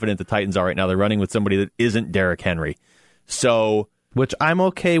how confident the Titans are right now. They're running with somebody that isn't Derrick Henry. Which I'm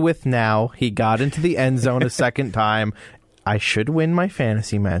okay with now. He got into the end zone a second time. I should win my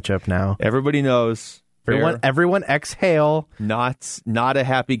fantasy matchup now. Everybody knows. Everyone exhale. Not a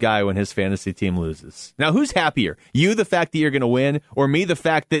happy guy when his fantasy team loses. Now, who's happier? You, the fact that you're going to win, or me, the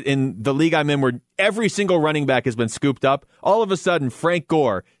fact that in the league I'm in where every single running back has been scooped up, all of a sudden Frank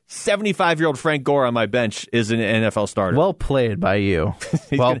Gore, 75-year-old Frank Gore on my bench is an NFL starter. Well played by you.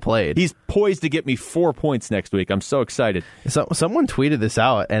 Played. He's poised to get me 4 points next week. I'm so excited. So someone tweeted this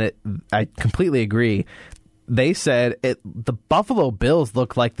out, and I completely agree. They said the Buffalo Bills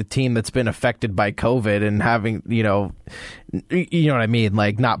look like the team that's been affected by COVID and having, you know what I mean,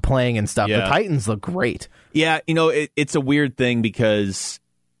 not playing and stuff. Yeah. The Titans look great. Yeah, it's a weird thing because,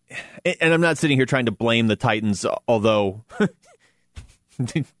 and I'm not sitting here trying to blame the Titans, although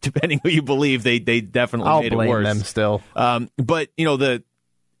depending who you believe, they definitely made it worse. I'll blame them still. But,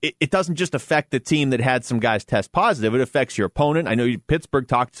 it doesn't just affect the team that had some guys test positive. It affects your opponent. I know Pittsburgh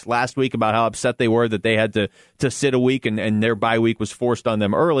talked last week about how upset they were that they had to sit a week and their bye week was forced on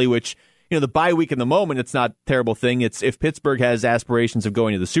them early, which, the bye week in the moment, it's not a terrible thing. It's if Pittsburgh has aspirations of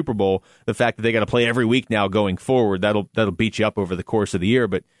going to the Super Bowl, the fact that they got to play every week now going forward, that'll beat you up over the course of the year.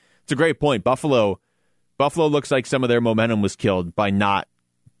 But it's a great point. Buffalo looks like some of their momentum was killed by not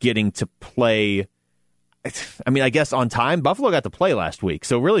getting to play. I mean, I guess on time, Buffalo got to play last week,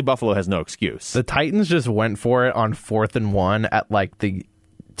 so really Buffalo has no excuse. The Titans just went for it on 4th and 1 at the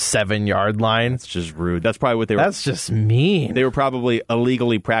 7-yard line. It's just rude. That's probably what they were. That's just mean. They were probably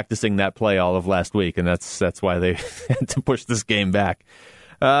illegally practicing that play all of last week, and that's why they had to push this game back.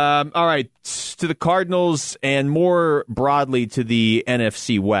 All right, to the Cardinals and more broadly to the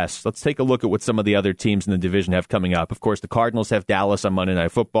NFC West. Let's take a look at what some of the other teams in the division have coming up. Of course, the Cardinals have Dallas on Monday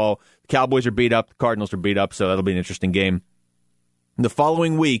Night Football. The Cowboys are beat up. The Cardinals are beat up, so that'll be an interesting game. The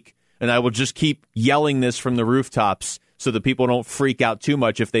following week, and I will just keep yelling this from the rooftops so that people don't freak out too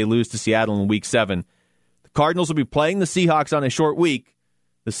much if they lose to Seattle in Week 7. The Cardinals will be playing the Seahawks on a short week.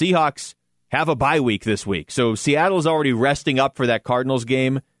 The Seahawks have a bye week this week. So Seattle's already resting up for that Cardinals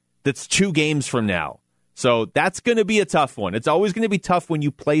game. That's 2 games from now. So that's going to be a tough one. It's always going to be tough when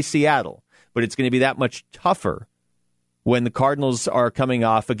you play Seattle, but it's going to be that much tougher when the Cardinals are coming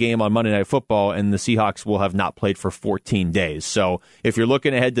off a game on Monday Night Football and the Seahawks will have not played for 14 days. So if you're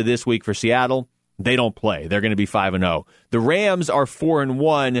looking ahead to this week for Seattle, they don't play. They're going to be 5-0. The Rams are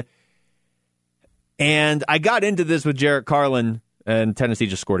 4-1. And I got into this with Jarrett Carlin. And Tennessee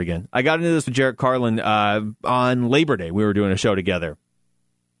just scored again. I got into this with Jarrett Carlin on Labor Day. We were doing a show together.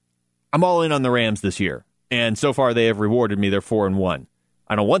 I'm all in on the Rams this year. And so far, they have rewarded me. They're 4-1.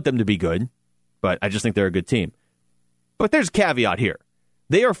 I don't want them to be good, but I just think they're a good team. But there's a caveat here.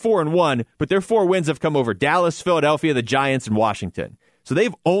 They are 4-1, but their 4 wins have come over Dallas, Philadelphia, the Giants, and Washington. So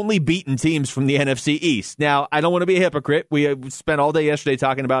they've only beaten teams from the NFC East. Now, I don't want to be a hypocrite. We spent all day yesterday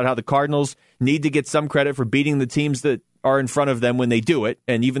talking about how the Cardinals need to get some credit for beating the teams that are in front of them when they do it.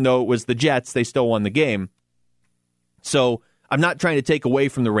 And even though it was the Jets, they still won the game. So I'm not trying to take away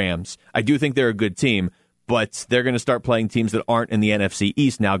from the Rams. I do think they're a good team, but they're going to start playing teams that aren't in the NFC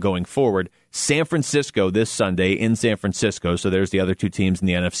East now going forward. San Francisco this Sunday in San Francisco. So there's the other 2 teams in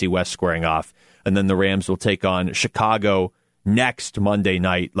the NFC West squaring off. And then the Rams will take on Chicago next Monday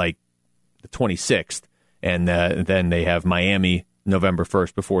night, like the 26th. And then they have Miami November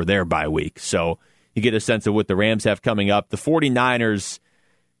 1st before their bye week. So you get a sense of what the Rams have coming up. The 49ers,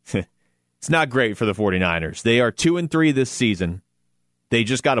 it's not great for the 49ers. They are 2-3 this season. They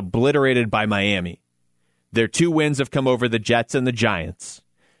just got obliterated by Miami. Their 2 wins have come over the Jets and the Giants.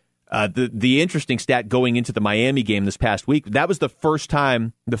 The interesting stat going into the Miami game this past week, that was the first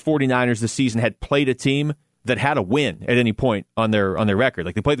time the 49ers this season had played a team that had a win at any point on their record.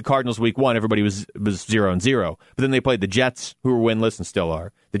 Like they played the Cardinals week 1, everybody was 0-0. But then they played the Jets, who were winless and still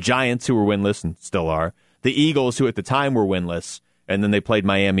are. The Giants, who were winless and still are. The Eagles, who at the time were winless. And then they played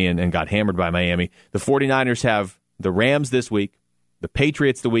Miami and got hammered by Miami. The 49ers have the Rams this week, the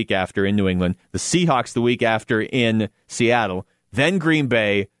Patriots the week after in New England, the Seahawks the week after in Seattle, then Green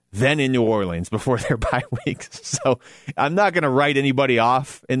Bay, then in New Orleans before their bye weeks. So I'm not going to write anybody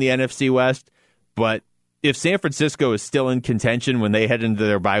off in the NFC West, but if San Francisco is still in contention when they head into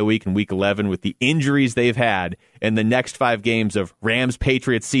their bye week in Week 11 with the injuries they've had in the next 5 games of Rams,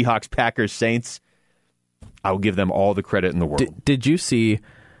 Patriots, Seahawks, Packers, Saints, I will give them all the credit in the world. Did you see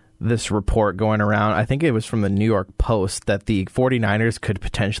this report going around? I think it was from the New York Post that the 49ers could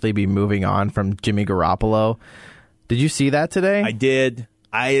potentially be moving on from Jimmy Garoppolo. Did you see that today? I did.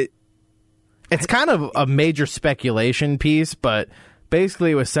 It's kind of a major speculation piece, but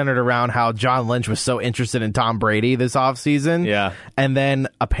basically it was centered around how John Lynch was so interested in Tom Brady this offseason. Yeah. And then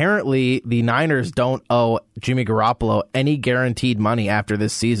apparently the Niners don't owe Jimmy Garoppolo any guaranteed money after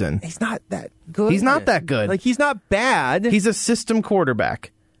this season. He's not that good. He's not that good. Like, he's not bad. He's a system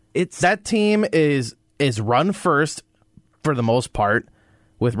quarterback. That team is run first for the most part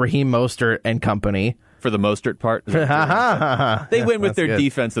with Raheem Mostert and company. For the Mostert part, they win with their good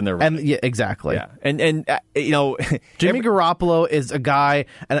defense and their running. And yeah, exactly. Yeah, and you know, Jimmy Garoppolo is a guy,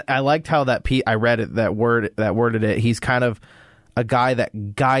 and I liked how I read it that worded it. He's kind of a guy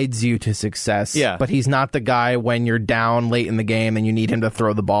that guides you to success. Yeah, but he's not the guy when you're down late in the game and you need him to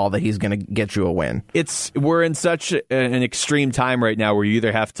throw the ball that he's going to get you a win. We're in such an extreme time right now where you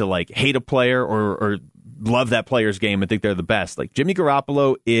either have to like hate a player or love that player's game and think they're the best. Like Jimmy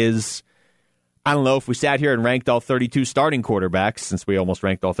Garoppolo is. I don't know if we sat here and ranked all 32 starting quarterbacks, since we almost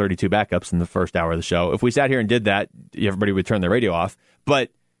ranked all 32 backups in the first hour of the show. If we sat here and did that, everybody would turn their radio off. But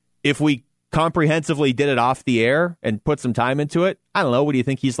if we comprehensively did it off the air and put some time into it, I don't know. What do you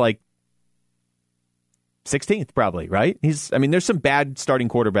think? He's like 16th probably, right? There's some bad starting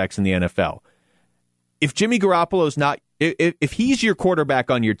quarterbacks in the NFL. If Jimmy Garoppolo's not, if he's your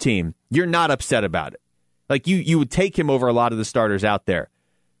quarterback on your team, you're not upset about it. Like you would take him over a lot of the starters out there.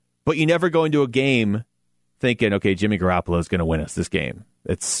 But you never go into a game thinking, okay, Jimmy Garoppolo is going to win us this game.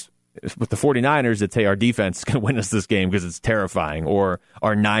 It's with the 49ers, it's, hey, our defense is going to win us this game because it's terrifying. Or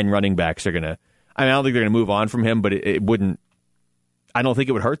our 9 running backs are going to, I don't think they're going to move on from him, but it wouldn't, I don't think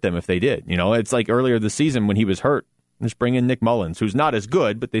it would hurt them if they did. You know, it's like earlier this season when he was hurt, Just bring in Nick Mullins, who's not as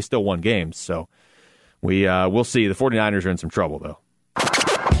good, but they still won games. So we'll see. The 49ers are in some trouble, though.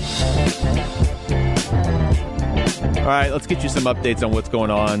 All right, let's get you some updates on what's going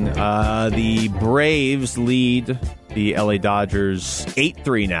on. The Braves lead the LA Dodgers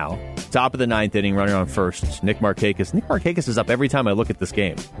 8-3 now. Top of the ninth inning, running on first. Nick Markakis is up every time I look at this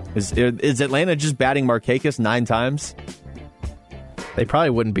game. Is Atlanta just batting Markakis 9 times? They probably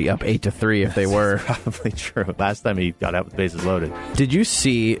wouldn't be up 8-3 if they were. Probably true. Last time he got out with bases loaded. Did you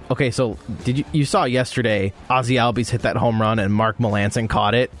see? Okay, so you saw yesterday? Ozzie Albies hit that home run and Mark Melancon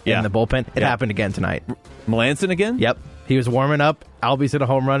caught it in the bullpen. It happened again tonight. Melancon again? Yep. He was warming up. Albies hit a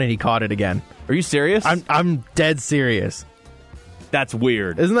home run and he caught it again. Are you serious? I'm dead serious. That's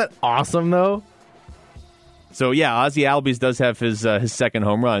weird. Isn't that awesome though? So, yeah, Ozzie Albies does have his second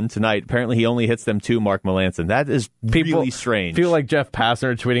home run tonight. Apparently, he only hits them 2, Mark Melancon. That is really strange. Feel like Jeff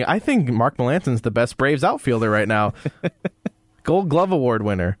Passner tweeting, I think Mark Melancon's the best Braves outfielder right now. Gold Glove Award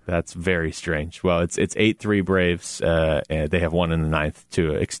winner. That's very strange. Well, it's 8-3 Braves, and they have one in the ninth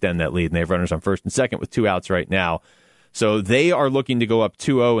to extend that lead, and they have runners on first and second with 2 outs right now. So they are looking to go up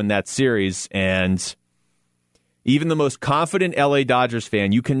 2-0 in that series, and even the most confident LA Dodgers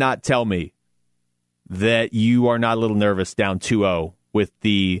fan, you cannot tell me that you are not a little nervous down 2-0 with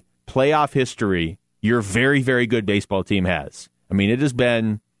the playoff history your very, very good baseball team has. I mean, it has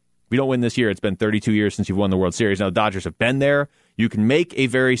been, if we don't win this year, it's been 32 years since you've won the World Series. Now, the Dodgers have been there. You can make a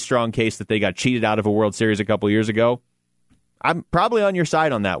very strong case that they got cheated out of a World Series a couple years ago. I'm probably on your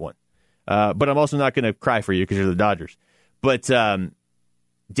side on that one. But I'm also not going to cry for you because you're the Dodgers. But down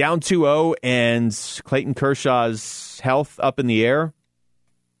 2-0 and Clayton Kershaw's health up in the air,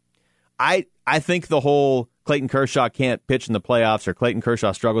 I think the whole Clayton Kershaw can't pitch in the playoffs or Clayton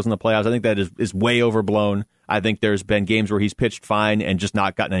Kershaw struggles in the playoffs, I think that is way overblown. I think there's been games where he's pitched fine and just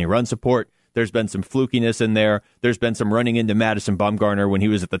not gotten any run support. There's been some flukiness in there. There's been some running into Madison Bumgarner when he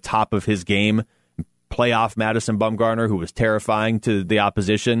was at the top of his game. Playoff Madison Bumgarner, who was terrifying to the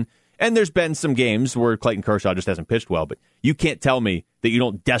opposition. And there's been some games where Clayton Kershaw just hasn't pitched well, but you can't tell me that you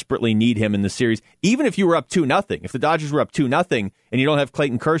don't desperately need him in the series. Even if you were up 2-0, if the Dodgers were up 2-0 and you don't have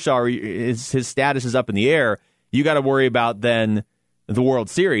Clayton Kershaw or his status is up in the air, you got to worry about then the World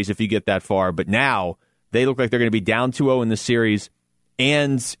Series if you get that far. But now they look like they're going to be down 2-0 in the series,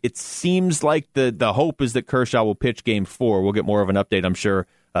 and it seems like the hope is that Kershaw will pitch Game 4. We'll get more of an update, I'm sure,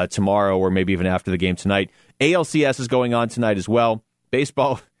 tomorrow or maybe even after the game tonight. ALCS is going on tonight as well.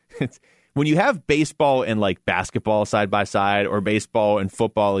 Baseball... When you have baseball and like basketball side by side, or baseball and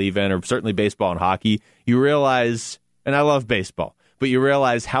football even, or certainly baseball and hockey, you realize, and I love baseball, but you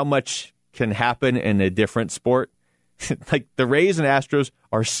realize how much can happen in a different sport. Like the Rays and Astros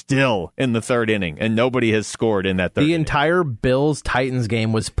are still in the third inning, and nobody has scored in that third inning. The entire Bills-Titans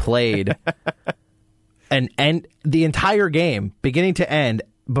game was played, and the entire game, beginning to end,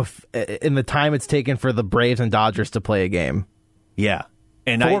 in the time it's taken for the Braves and Dodgers to play a game. Yeah.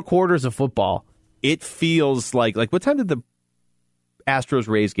 And 4 quarters of football. It feels like what time did the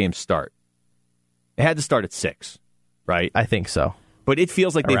Astros-Rays game start? It had to start at 6, right? I think so. But it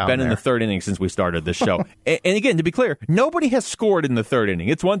feels like they've been in the third inning since we started this show. And again, to be clear, nobody has scored in the third inning.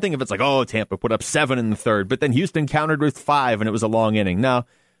 It's one thing if it's like, oh, Tampa put up 7 in the third, but then Houston countered with 5 and it was a long inning. No,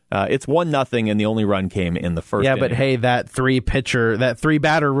 it's 1-0 and the only run came in the first inning. But hey, that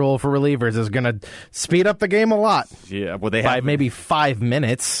 3-batter rule for relievers is going to speed up the game a lot. Yeah, well, they by have maybe 5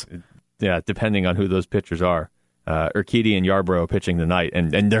 minutes. Yeah, depending on who those pitchers are. Urquidy and Yarbrough pitching tonight,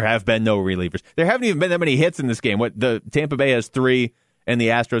 and there have been no relievers. There haven't even been that many hits in this game. The Tampa Bay has 3, and the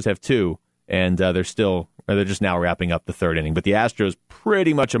Astros have 2, and they're just now wrapping up the third inning. But the Astros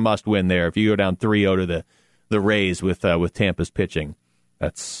pretty much a must win there. If you go down 3-0 to the Rays with Tampa's pitching,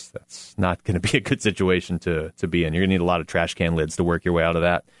 that's not going to be a good situation to be in. You're going to need a lot of trash can lids to work your way out of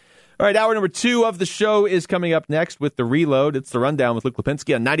that. All right, hour number 2 of the show is coming up next with The Reload. It's The Rundown with Luke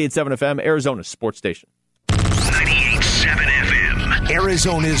Lapinski on 98.7 FM, Arizona's sports station. 98.7 FM,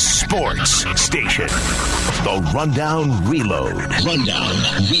 Arizona's sports station. The Rundown Reload.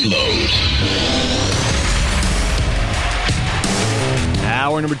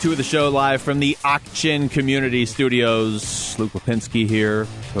 Hour number 2 of the show, live from the Ak-Chin Community Studios. Luke Lapinski here,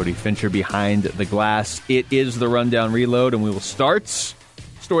 Cody Fincher behind the glass. It is The Rundown Reload, and we will start.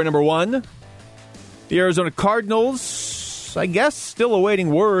 Story number 1. The Arizona Cardinals, I guess, still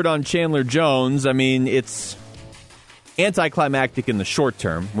awaiting word on Chandler Jones. I mean, it's anticlimactic in the short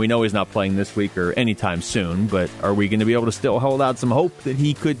term. We know he's not playing this week or anytime soon, but are we going to be able to still hold out some hope that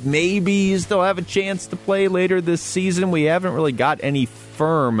he could maybe still have a chance to play later this season? We haven't really got any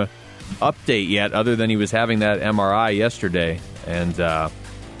firm update yet, other than he was having that MRI yesterday. And,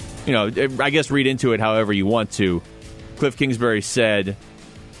 I guess read into it however you want to. Cliff Kingsbury said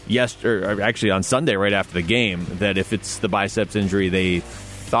actually on Sunday right after the game that if it's the biceps injury they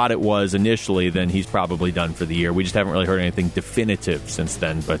thought it was initially, then he's probably done for the year. We just haven't really heard anything definitive since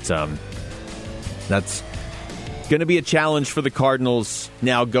then, but that's going to be a challenge for the Cardinals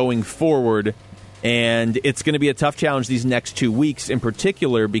now going forward, and it's going to be a tough challenge these next 2 weeks in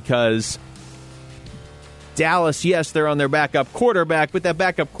particular because Dallas, yes, they're on their backup quarterback, but that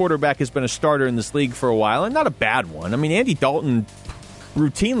backup quarterback has been a starter in this league for a while, and not a bad one. I mean, Andy Dalton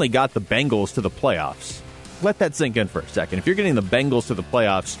routinely got the Bengals to the playoffs. Let that sink in for a second. If you're getting the Bengals to the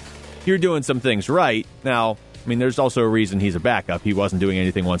playoffs, you're doing some things right. Now, I mean, there's also a reason he's a backup. He wasn't doing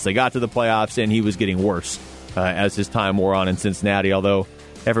anything once they got to the playoffs, and he was getting worse as his time wore on in Cincinnati, although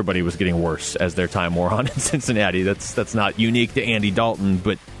everybody was getting worse as their time wore on in Cincinnati. That's not unique to Andy Dalton,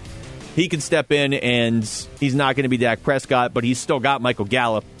 but he can step in, and he's not going to be Dak Prescott, but he's still got Michael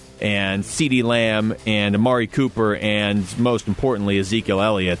Gallup and CeeDee Lamb and Amari Cooper and, most importantly, Ezekiel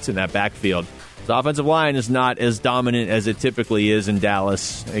Elliott in that backfield. The offensive line is not as dominant as it typically is in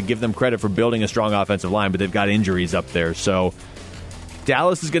Dallas. I give them credit for building a strong offensive line, but they've got injuries up there. So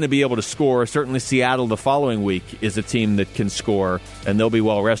Dallas is going to be able to score. Certainly Seattle the following week is a team that can score, and they'll be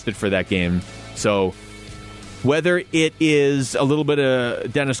well rested for that game. So whether it is a little bit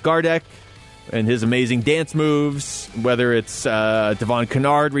of Dennis Gardeck and his amazing dance moves, whether it's Devon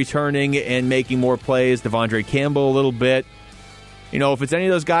Kennard returning and making more plays, Devondre Campbell a little bit, you know, if it's any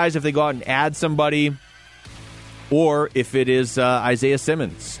of those guys, if they go out and add somebody, or if it is Isaiah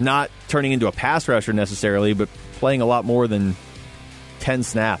Simmons, not turning into a pass rusher necessarily, but playing a lot more than 10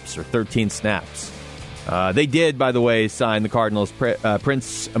 snaps or 13 snaps. They did, by the way, sign the Cardinals'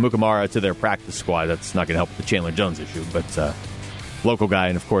 Prince Amukamara to their practice squad. That's not going to help with the Chandler Jones issue, but local guy,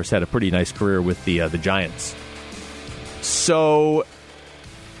 and of course had a pretty nice career with the Giants. So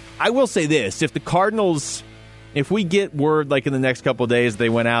I will say this, if the Cardinals, if we get word like in the next couple of days they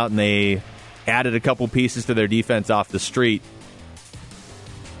went out and they added a couple pieces to their defense off the street,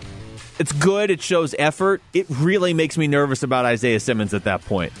 it's good, it shows effort. It really makes me nervous about Isaiah Simmons at that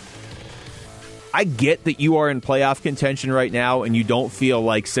point. I get that you are in playoff contention right now and you don't feel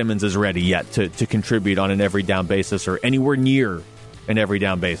like Simmons is ready yet to contribute on an every down basis or anywhere near an every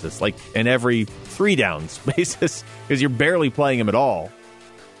down basis, like an every 3 downs basis, because you're barely playing him at all.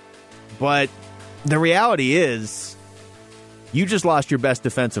 But the reality is you just lost your best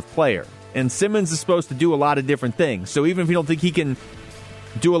defensive player, and Simmons is supposed to do a lot of different things. So even if you don't think he can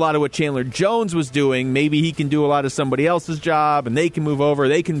do a lot of what Chandler Jones was doing, maybe he can do a lot of somebody else's job, and they can move over,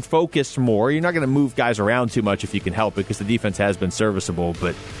 they can focus more. You're not going to move guys around too much if you can help it, because the defense has been serviceable.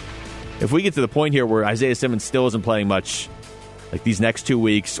 But if we get to the point here where Isaiah Simmons still isn't playing much like these next 2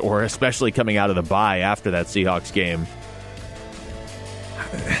 weeks, or especially coming out of the bye after that Seahawks game,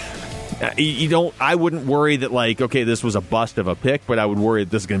 I wouldn't worry that, like, okay, this was a bust of a pick, but I would worry that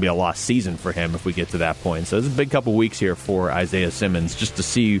this is going to be a lost season for him if we get to that point. So there's a big couple weeks here for Isaiah Simmons just to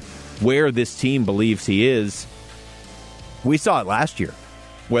see where this team believes he is. We saw it last year,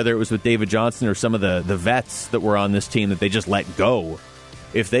 whether it was with David Johnson or some of the vets that were on this team that they just let go.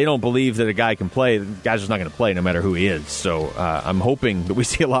 If they don't believe that a guy can play, the guy's just not going to play no matter who he is. So I'm hoping that we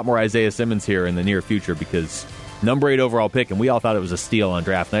see a lot more Isaiah Simmons here in the near future, because number 8 overall pick, and we all thought it was a steal on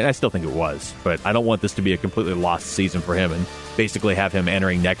draft night. I still think it was, but I don't want this to be a completely lost season for him and basically have him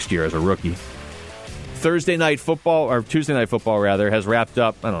entering next year as a rookie. Tuesday night football, rather, has wrapped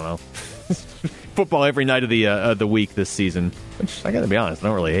up. I don't know. Football every night of the week this season, which I got to be honest, I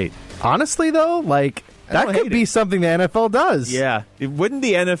don't really hate. Honestly, though, like, that could be something the NFL does. Yeah. It wouldn't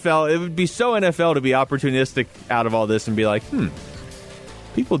the NFL, it would be so NFL to be opportunistic out of all this and be like,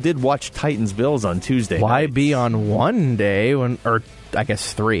 people did watch Titans-Bills on Tuesday night. Why be on one day, or I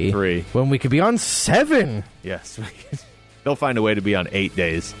guess 3, when we could be on 7? Yes. They'll find a way to be on 8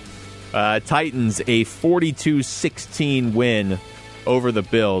 days. Titans, a 42-16 win over the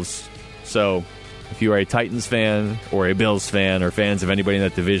Bills. So if you are a Titans fan or a Bills fan or fans of anybody in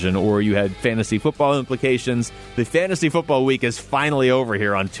that division, or you had fantasy football implications, the fantasy football week is finally over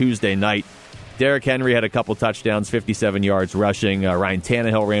here on Tuesday night. Derrick Henry had a couple touchdowns, 57 yards rushing. Ryan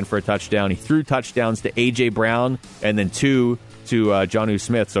Tannehill ran for a touchdown. He threw touchdowns to A.J. Brown and then 2 to Jonnu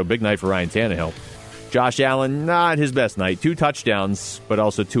Smith, so big night for Ryan Tannehill. Josh Allen, not his best night. 2 touchdowns, but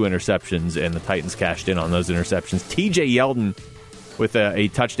also 2 interceptions, and the Titans cashed in on those interceptions. T.J. Yeldon with a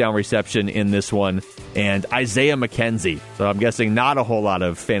touchdown reception in this one, and Isaiah McKenzie. So I'm guessing not a whole lot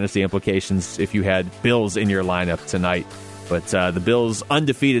of fantasy implications if you had Bills in your lineup tonight. But the Bills'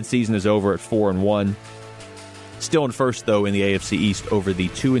 undefeated season is over at 4-1. Still in first, though, in the AFC East over the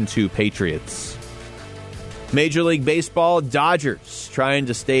 2-2 Patriots. Major League Baseball, Dodgers trying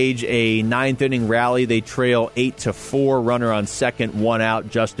to stage a ninth-inning rally. They trail 8-4, runner on second, one out,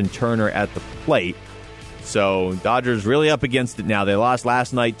 Justin Turner at the plate. So Dodgers really up against it now. They lost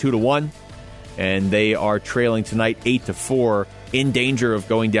last night 2-1, and they are trailing tonight 8-4, in danger of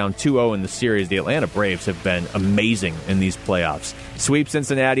going down 2-0 in the series. The Atlanta Braves have been amazing in these playoffs. Sweep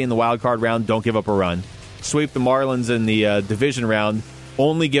Cincinnati in the wild card round, don't give up a run. Sweep the Marlins in the division round,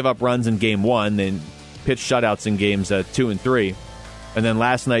 only give up runs in game one, then pitch shutouts in games 2 and 3. And then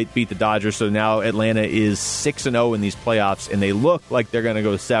last night beat the Dodgers, so now Atlanta is 6-0 in these playoffs, and they look like they're going to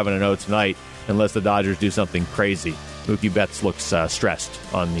go 7-0 tonight unless the Dodgers do something crazy. Mookie Betts looks stressed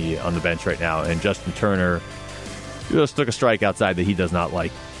on the bench right now, and Justin Turner just took a strike outside that he does not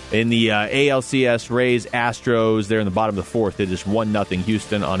like. In the ALCS, Rays, Astros, they're in the bottom of the fourth. It is 1-0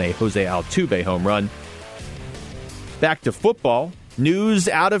 Houston on a Jose Altuve home run. Back to football. News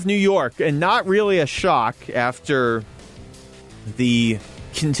out of New York, and not really a shock after the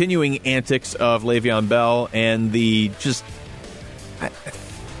continuing antics of Le'Veon Bell and the just...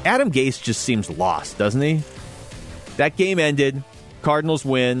 Adam Gase just seems lost, doesn't he? That game ended. Cardinals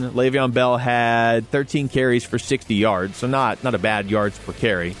win. Le'Veon Bell had 13 carries for 60 yards, so not a bad yards per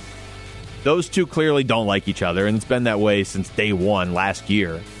carry. Those two clearly don't like each other, and it's been that way since day one last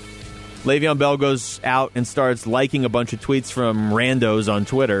year. Le'Veon Bell goes out and starts liking a bunch of tweets from randos on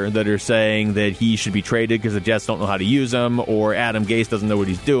Twitter that are saying that he should be traded because the Jets don't know how to use him, or Adam Gase doesn't know what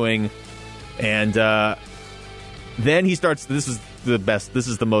he's doing. And then he starts, this is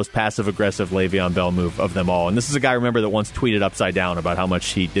the most passive-aggressive Le'Veon Bell move of them all. And this is a guy, remember, that once tweeted upside down about how much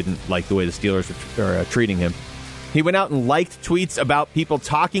he didn't like the way the Steelers are treating him. He went out and liked tweets about people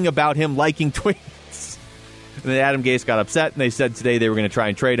talking about him liking tweets. And then Adam Gase got upset, and they said today they were going to try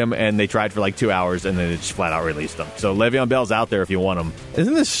and trade him, and they tried for like 2 hours, and then they just flat out released him. So Le'Veon Bell's out there if you want him.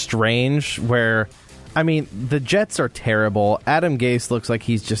 Isn't this strange where, I mean, the Jets are terrible. Adam Gase looks like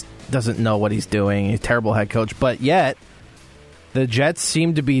he's just doesn't know what he's doing. He's a terrible head coach, but yet the Jets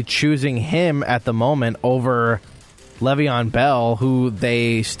seem to be choosing him at the moment over Le'Veon Bell, who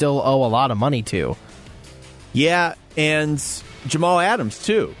they still owe a lot of money to. Yeah, and Jamal Adams,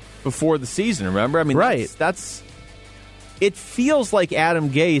 too. Before the season, remember? I mean, right. That's it feels like Adam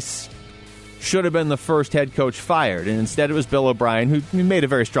Gase should have been the first head coach fired, and instead it was Bill O'Brien, who made a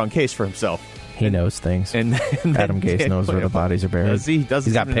very strong case for himself. He knows things. And Adam Gase knows where the bodies are buried. He's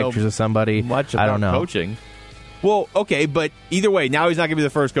got pictures of somebody. Much I don't know. Coaching. Well, okay, but either way, now he's not going to be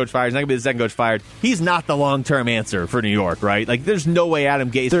the first coach fired. He's not going to be the second coach fired. He's not the long-term answer for New York, right? Like, there's no way Adam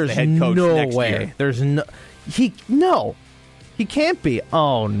Gase is the head coach next year. There's no way. He can't be.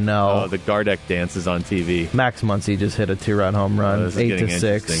 Oh, no. Oh, the Gardeck dance is on TV. Max Muncy just hit a 2-run home run.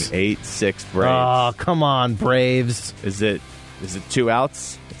 8-6. 8-6 Braves. Oh, come on, Braves. Is it 2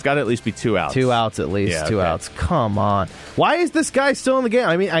 outs? It's got to at least be 2 outs. 2 outs at least. Yeah, 2 outs. Come on. Why is this guy still in the game?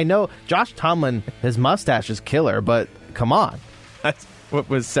 I mean, I know Josh Tomlin, his mustache is killer, but come on. That's what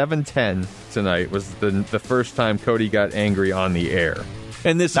was 7-10 tonight was the first time Cody got angry on the air.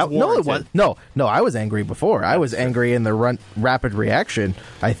 And this is no, it was no. I was angry before. I was angry in the rapid reaction.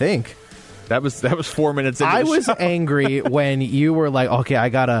 I think that was 4 minutes into I the was show. Angry when you were like, okay, I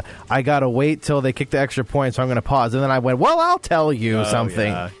gotta wait till they kick the extra point, so I'm gonna pause. And then I went, well, I'll tell you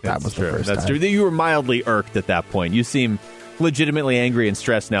something. Yeah, that was true. the first That's time. true. You were mildly irked at that point. You seem legitimately angry and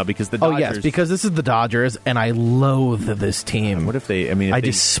stressed now because the Dodgers... Oh, yes, because this is the Dodgers, and I loathe this team. What if they... I mean, I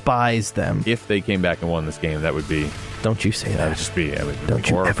despise them. If they came back and won this game, that would be... Don't you say that. That would just be... Don't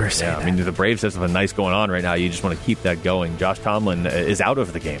you ever say that. I mean, the Braves have something nice going on right now. You just want to keep that going. Josh Tomlin is out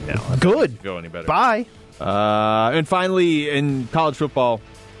of the game now. Good. Go any better. Bye. And finally, in college football,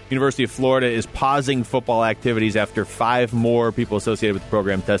 University of Florida is pausing football activities after 5 more people associated with the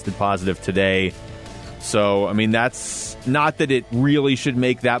program tested positive today. So, I mean, that's not that it really should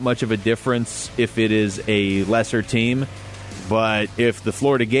make that much of a difference if it is a lesser team, but if the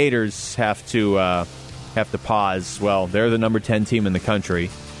Florida Gators have to pause, well, they're the number 10 team in the country.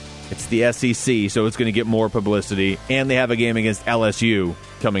 It's the SEC, so it's going to get more publicity, and they have a game against LSU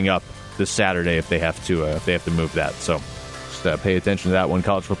coming up this Saturday if they have to move that. So, just pay attention to that one.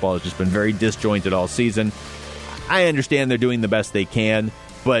 College football has just been very disjointed all season. I understand they're doing the best they can,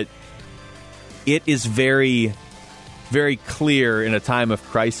 but it is very, very clear in a time of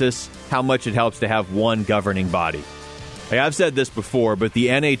crisis how much it helps to have one governing body. Like I've said this before, but the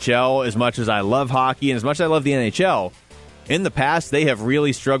NHL, as much as I love hockey and as much as I love the NHL, in the past they have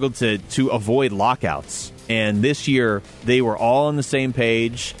really struggled to avoid lockouts. And this year they were all on the same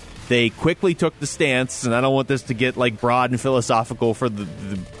page. They quickly took the stance, and I don't want this to get like broad and philosophical for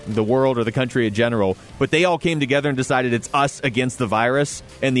the world or the country in general, but they all came together and decided it's us against the virus,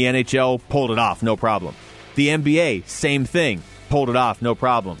 and the NHL pulled it off, no problem. The NBA, same thing. Pulled it off, no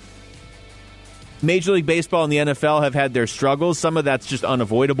problem. Major League Baseball and the NFL have had their struggles. Some of that's just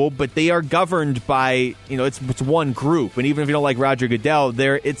unavoidable, but they are governed by, it's one group. And even if you don't like Roger Goodell,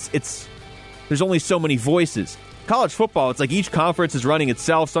 there's only so many voices. College football, it's like each conference is running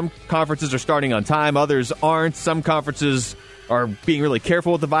itself. Some conferences are starting on time, others aren't. Some conferences are being really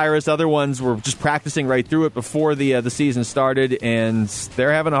careful with the virus. Other ones were just practicing right through it before the season started, and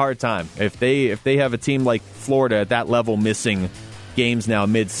they're having a hard time. If they have a team like Florida at that level missing games now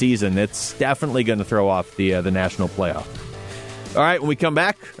mid-season, it's definitely going to throw off the national playoff. All right, when we come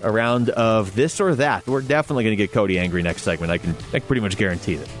back, a round of this or that. We're definitely going to get Cody angry next segment. I can pretty much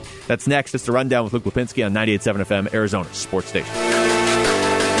guarantee that. That's next. It's the Rundown with Luke Lapinski on 98.7 FM, Arizona's sports station.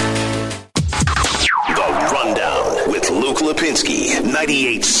 The Rundown with Luke Lapinski,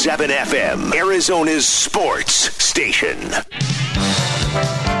 98.7 FM, Arizona's sports station.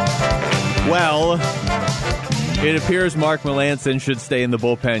 Well, it appears Mark Melancon should stay in the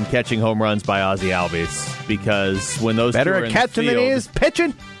bullpen catching home runs by Ozzie Albies, because when those better two are at in catching the field, than he is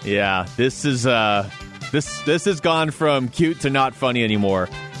pitching. Yeah, this is this has gone from cute to not funny anymore.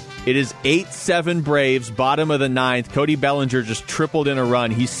 It is 8-7 Braves, bottom of the ninth. Cody Bellinger just tripled in a run.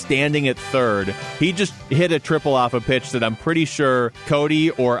 He's standing at third. He just hit a triple off a pitch that I'm pretty sure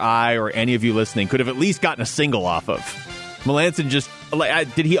Cody or I or any of you listening could have at least gotten a single off of. Melancon just,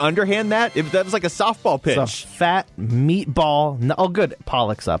 did he underhand that? That was like a softball pitch. It's a fat meatball. No, oh, good.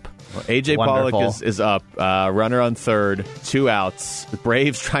 Pollock's up. Well, A.J. Pollock is up. Runner on third. 2 outs. The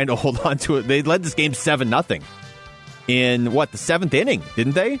Braves trying to hold on to it. They led this game 7-0 in, the 7th inning,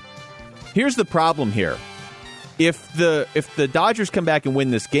 didn't they? Here's the problem here. If the Dodgers come back and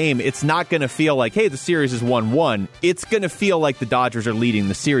win this game, it's not going to feel like, hey, the series is 1-1. It's going to feel like the Dodgers are leading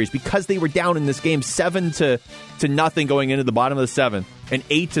the series because they were down in this game 7-0 going into the bottom of the 7th and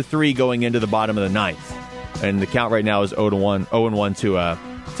 8-3 going into the bottom of the 9th. And the count right now is 0-1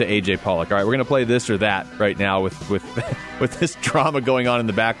 to A.J. Pollock. All right, we're going to play this or that right now with this drama going on in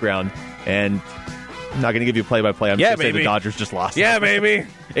the background. And I'm not going to give you play-by-play. I'm just going to say the Dodgers just lost. Yeah, baby.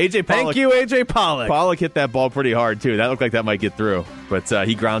 A.J. Pollock. Thank you, A.J. Pollock. Pollock hit that ball pretty hard, too. That looked like that might get through. But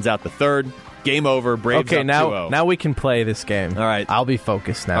he grounds out the third. Game over. Braves okay, up now 2-0. Now we can play this game. All right. I'll be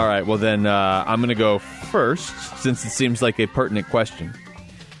focused now. All right, well then I'm going to go first, since it seems like a pertinent question.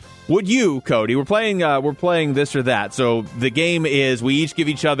 Would you, Cody, we're playing this or that. So the game is we each give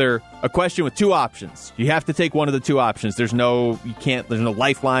each other a question with 2 options. You have to take one of the 2 options. There's no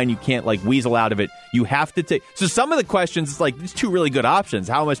lifeline. You can't weasel out of it. You have to take. So some of the questions, it's like, these 2 really good options.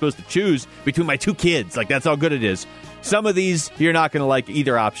 How am I supposed to choose between my 2 kids? That's how good it is. Some of these, you're not going to like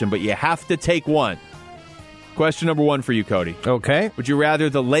either option, but you have to take one. Question number 1 for you, Cody. Okay. Would you rather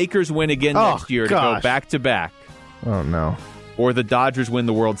the Lakers win again next year to go back-to-back? Oh, no. Or the Dodgers win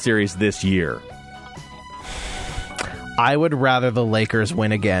the World Series this year? I would rather the Lakers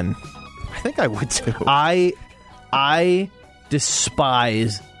win again. I think I would too. I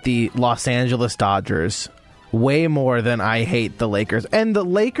despise the Los Angeles Dodgers way more than I hate the Lakers. And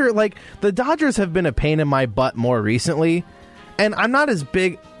the Dodgers have been a pain in my butt more recently. And I'm not as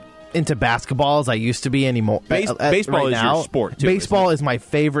big into basketball as I used to be anymore. Baseball right is now. your sport, too. Baseball is my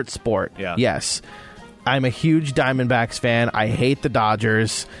favorite sport. Yeah. Yes. I'm a huge Diamondbacks fan. I hate the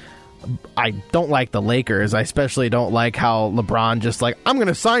Dodgers. I don't like the Lakers. I especially don't like how LeBron just I'm going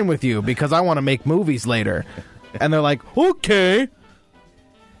to sign with you because I want to make movies later. And they're like, okay.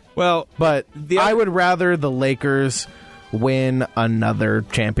 Well, but I would rather the Lakers win another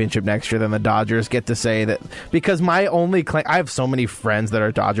championship next year than the Dodgers get to say that, because my only claim, I have so many friends that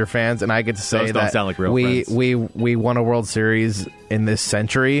are Dodger fans, and I get to say Those don't that sound like real we friends. won a World Series in this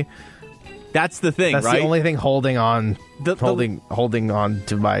century. That's the thing, That's right? the only thing holding on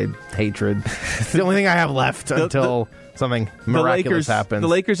to my hatred. It's the only thing I have left until something miraculous happens. The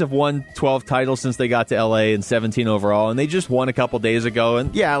Lakers have won 12 titles since they got to L.A. and 17 overall, and they just won a couple days ago.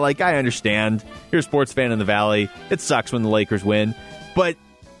 And yeah, I understand. You're a sports fan in the Valley. It sucks when the Lakers win, but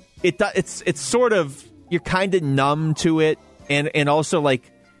it's sort of, you're kind of numb to it, and also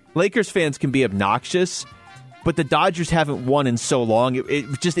Lakers fans can be obnoxious. But the Dodgers haven't won in so long.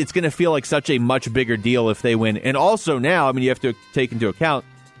 It's going to feel like such a much bigger deal if they win. And also now, you have to take into account,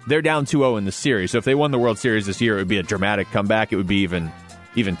 they're down 2-0 in the series. So if they won the World Series this year, it would be a dramatic comeback. It would be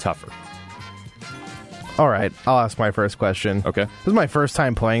even tougher. All right, I'll ask my first question. Okay. This is my first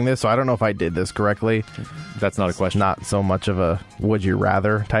time playing this, so I don't know if I did this correctly. That's not a question. It's not so much of a would you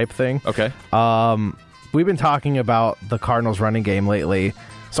rather type thing. Okay. We've been talking about the Cardinals running game lately.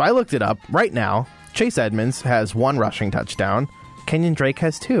 So I looked it up. Right now, Chase Edmonds has 1 rushing touchdown. Kenyon Drake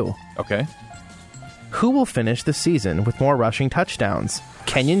has 2. Okay. Who will finish the season with more rushing touchdowns?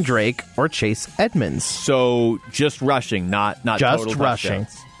 Kenyon Drake or Chase Edmonds? So just rushing, not just total rushing.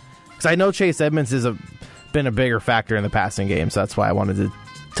 touchdowns. Because I know Chase Edmonds has been a bigger factor in the passing game, so that's why I wanted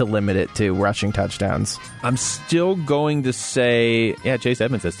to limit it to rushing touchdowns. I'm still going to say, Chase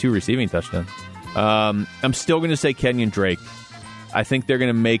Edmonds has 2 receiving touchdowns. I'm still going to say Kenyon Drake. I think they're going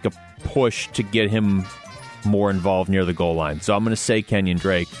to make a push to get him more involved near the goal line. So I'm going to say Kenyon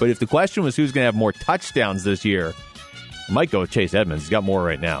Drake. But if the question was who's going to have more touchdowns this year, I might go with Chase Edmonds. He's got more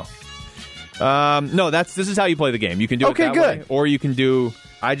right now. No, this is how you play the game. You can do it that way, or you can do...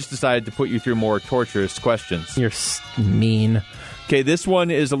 I just decided to put you through more torturous questions. You're mean. Okay, this one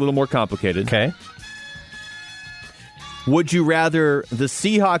is a little more complicated. Okay. Would you rather the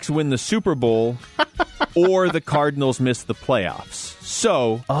Seahawks win the Super Bowl or the Cardinals miss the playoffs?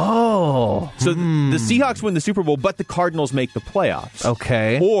 So the Seahawks win the Super Bowl, but the Cardinals make the playoffs.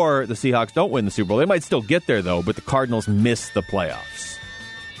 Okay. Or the Seahawks don't win the Super Bowl. They might still get there, though, but the Cardinals miss the playoffs.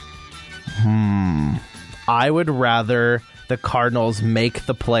 I would rather the Cardinals make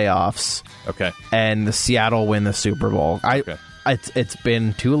the playoffs. Okay. And the Seattle win the Super Bowl. It's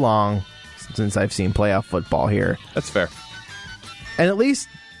been too long since I've seen playoff football here. That's fair. And at least,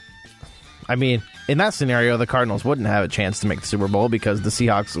 I mean, in that scenario, the Cardinals wouldn't have a chance to make the Super Bowl because the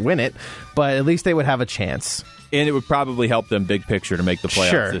Seahawks win it, but at least they would have a chance. And it would probably help them big picture to make the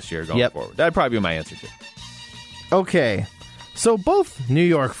playoffs this year going forward. That'd probably be my answer, too. Okay. So both New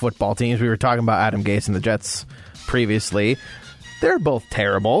York football teams, we were talking about Adam Gase and the Jets previously, they're both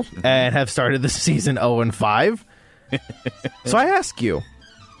terrible and have started the season 0-5. So I ask you,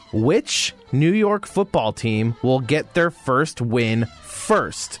 which New York football team will get their first win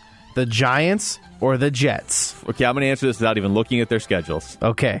first? The Giants or the Jets? Okay, I'm going to answer this without even looking at their schedules.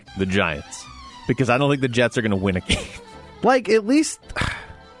 Okay. The Giants. Because I don't think the Jets are going to win a game. Like, at least...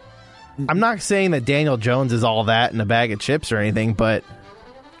 I'm not saying that Daniel Jones is all that in a bag of chips or anything, but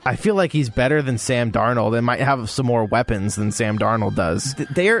I feel like he's better than Sam Darnold and might have some more weapons than Sam Darnold does.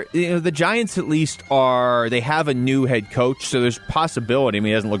 The Giants at least they have a new head coach, so there's possibility. I mean,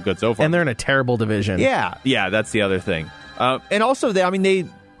 he hasn't looked good so far. And they're in a terrible division. Yeah, that's the other thing. And also,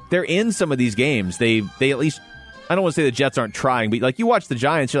 they're in some of these games. They at least, I don't want to say the Jets aren't trying, but like you watch the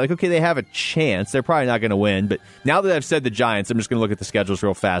Giants, you're like, okay, they have a chance. They're probably not going to win. But now that I've said the Giants, I'm just going to look at the schedules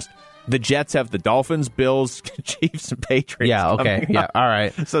real fast. The Jets have the Dolphins, Bills, Chiefs, and Patriots. Yeah, okay. Yeah, all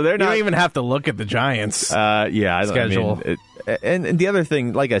right. So they're not... You don't even have to look at the Giants schedule. And the other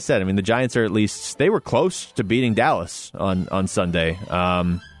thing, like I said, the Giants are at least... They were close to beating Dallas on Sunday.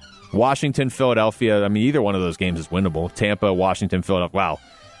 Washington, Philadelphia, either one of those games is winnable. Tampa, Washington, Philadelphia. Wow.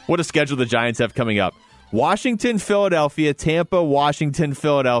 What a schedule the Giants have coming up. Washington, Philadelphia, Tampa, Washington,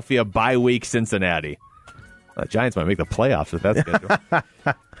 Philadelphia, bye week, Cincinnati. The Giants might make the playoffs with that schedule.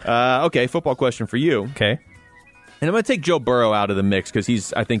 Okay, football question for you. Okay. And I'm going to take Joe Burrow out of the mix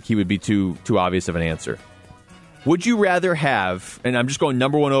because I think he would be too obvious of an answer. Would you rather have, and I'm just going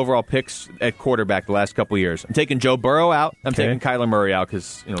number 1 overall picks at quarterback the last couple of years. I'm taking Joe Burrow out. I'm taking Kyler Murray out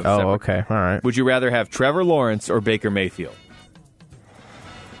because, okay. All right. Would you rather have Trevor Lawrence or Baker Mayfield?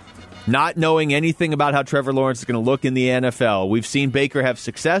 Not knowing anything about how Trevor Lawrence is going to look in the NFL. We've seen Baker have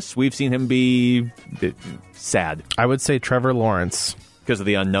success. We've seen him be sad. I would say Trevor Lawrence. Because of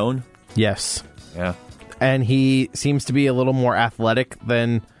the unknown? Yes. Yeah. And he seems to be a little more athletic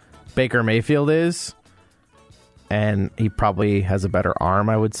than Baker Mayfield is. And he probably has a better arm,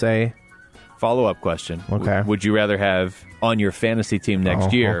 I would say. Follow-up question. Okay. Would you rather have on your fantasy team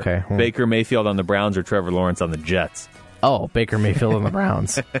next year Baker Mayfield on the Browns or Trevor Lawrence on the Jets? Oh, Baker Mayfield and the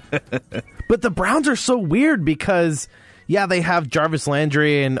Browns. But the Browns are so weird because, they have Jarvis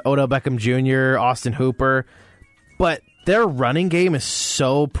Landry and Odell Beckham Jr., Austin Hooper, but their running game is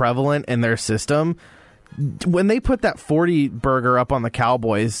so prevalent in their system. When they put that 40 burger up on the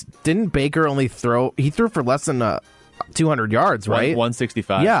Cowboys, didn't Baker only throw... He threw for less than 200 yards, right?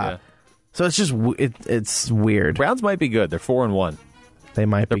 165. Yeah. So it's just... It's weird. Browns might be good. They're 4-1. They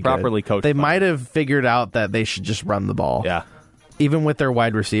might be They're properly coached. They might have figured out that they should just run the ball. Yeah. Even with their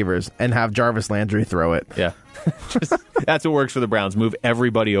wide receivers, and have Jarvis Landry throw it. Yeah. That's what works for the Browns. Move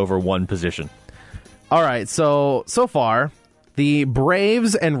everybody over one position. All right, so far, the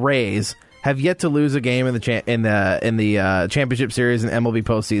Braves and Rays have yet to lose a game in the championship series in MLB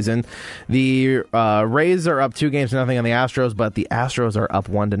postseason. The Rays are up 2-0 on the Astros, but the Astros are up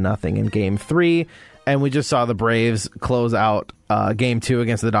 1-0 in Game 3. And we just saw the Braves close out Game 2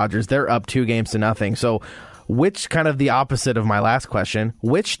 against the Dodgers. They're up 2-0. So, which, kind of the opposite of my last question,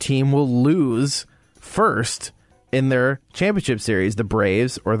 which team will lose first in their championship series, the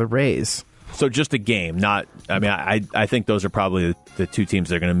Braves or the Rays? So just a game, not. I mean, I think those are probably the two teams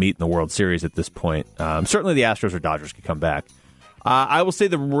that are going to meet in the World Series at this point. Certainly, the Astros or Dodgers could come back. I will say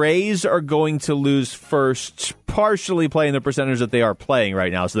the Rays are going to lose first, partially playing the percentage that they are playing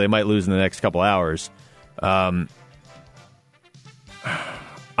right now, so they might lose in the next couple hours. I'm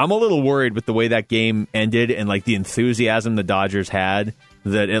a little worried with the way that game ended and like the enthusiasm the Dodgers had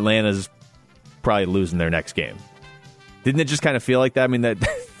that Atlanta's probably losing their next game. Didn't it just kind of feel like that? I mean, that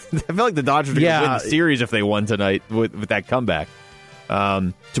I feel like the Dodgers are going to win the series if they won tonight with that comeback.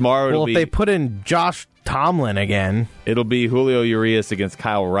 Tomorrow, if they put in Josh Tomlin again, it'll be Julio Urias against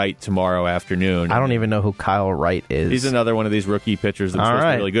Kyle Wright tomorrow afternoon. I don't even know who Kyle Wright is. He's another one of these rookie pitchers that's supposed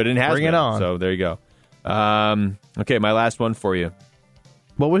to be really good and has Bring been. It on. So there you go. Okay, my last one for you.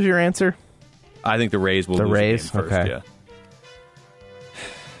 What was your answer? I think the Rays will lose the game first. Okay. Yeah.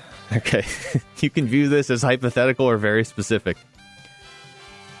 Okay. You can view this as hypothetical or very specific.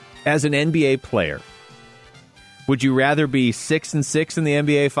 As an NBA player, would you rather be 6-6 in the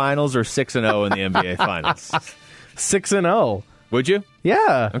NBA Finals or 6-0 in the NBA Finals? 6-0. Would you?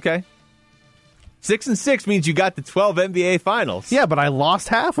 Yeah. Okay. 6-6 means you got the 12 NBA Finals. Yeah, but I lost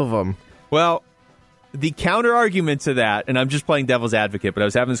half of them. Well, the counter argument to that, and I'm just playing devil's advocate, but I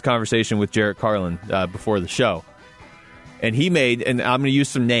was having this conversation with Jarrett Carlin before the show. And he made, and I'm going to use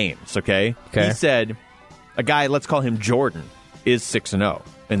some names, okay? He said, a guy, let's call him Jordan, is 6-0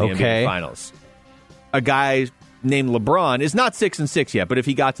 in the NBA Finals. A guy named LeBron is not 6-6 yet, but if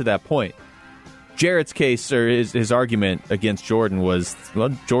he got to that point, Jarrett's case, or his argument against Jordan was,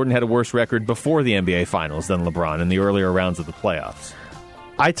 well, Jordan had a worse record before the NBA Finals than LeBron in the earlier rounds of the playoffs.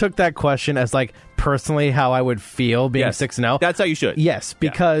 I took that question as, like, personally how I would feel being 6-0. That's how you should. Yes,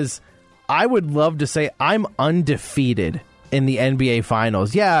 because I would love to say I'm undefeated in the NBA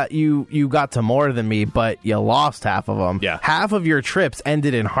Finals. Yeah, you got to more than me, but you lost half of them. Yeah. Half of your trips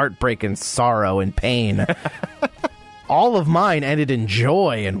ended in heartbreak and sorrow and pain. All of mine ended in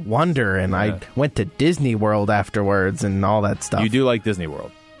joy and wonder, and I went to Disney World afterwards and all that stuff. You do like Disney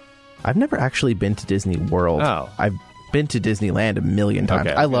World? I've never actually been to Disney World. Oh. I've been to Disneyland a million times.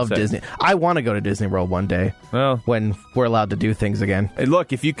 Okay, I love Disney. I want to go to Disney World one day. Well, when we're allowed to do things again. Hey,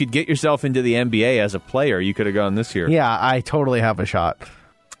 look, if you could get yourself into the NBA as a player, you could have gone this year. Yeah, I totally have a shot.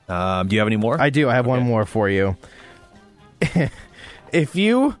 Do you have any more? I do. I have one more for you. If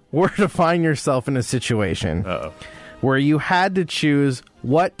you were to find yourself in a situation where you had to choose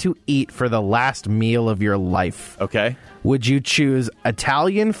what to eat for the last meal of your life, would you choose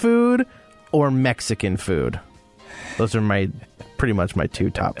Italian food or Mexican food? Those are pretty much my two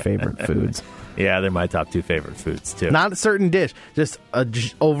top favorite foods. Yeah, they're my top two favorite foods, too. Not a certain dish, just an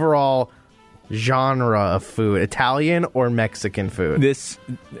overall genre of food. Italian or Mexican food? This,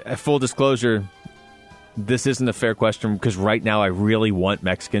 full disclosure, this isn't a fair question because right now I really want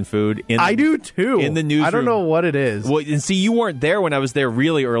Mexican food. I do, too. In the newsroom. I don't know what it is. Well, and see, you weren't there when I was there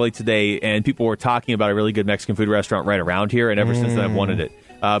really early today, and people were talking about a really good Mexican food restaurant right around here, and ever since then I've wanted it.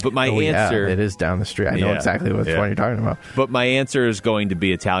 But my answer... it is down the street. I know exactly which one you're talking about. But my answer is going to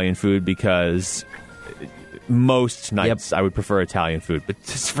be Italian food because most nights I would prefer Italian food. But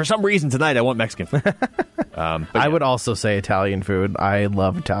for some reason tonight I want Mexican food. I would also say Italian food. I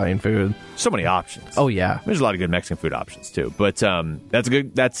love Italian food. So many options. Oh, yeah. There's a lot of good Mexican food options, too. But that's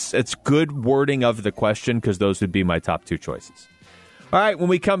good. It's good wording of the question because those would be my top two choices. All right, when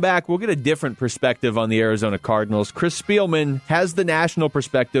we come back, we'll get a different perspective on the Arizona Cardinals. Chris Spielman has the national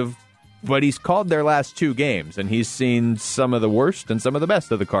perspective, but he's called their last two games, and he's seen some of the worst and some of the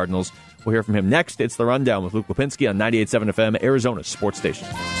best of the Cardinals. We'll hear from him next. It's The Rundown with Luke Lapinski on 98.7 FM, Arizona's sports station.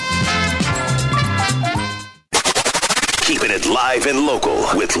 Keeping it live and local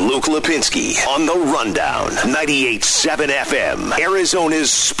with Luke Lapinski on The Rundown, 98.7 FM,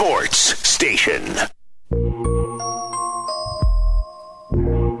 Arizona's sports station.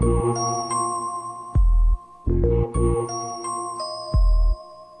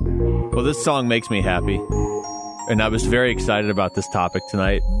 Well, this song makes me happy, and I was very excited about this topic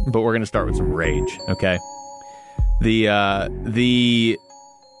tonight, but we're going to start with some rage, okay? The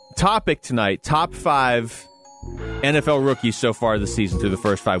topic tonight, top 5 NFL rookies so far this season through the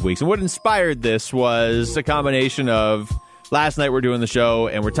first 5 weeks. And what inspired this was a combination of last night we're doing the show,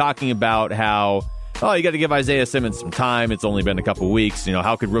 and we're talking about how, you got to give Isaiah Simmons some time. It's only been a couple weeks.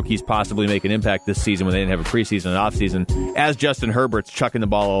 How could rookies possibly make an impact this season when they didn't have a preseason and offseason? As Justin Herbert's chucking the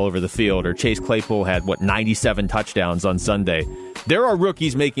ball all over the field, or Chase Claypool had, 97 touchdowns on Sunday. There are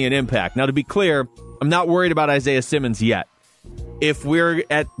rookies making an impact. Now, to be clear, I'm not worried about Isaiah Simmons yet. If we're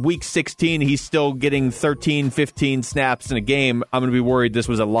at week 16, he's still getting 13, 15 snaps in a game, I'm going to be worried this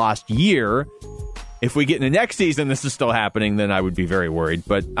was a lost year. If we get into next season, this is still happening, then I would be very worried.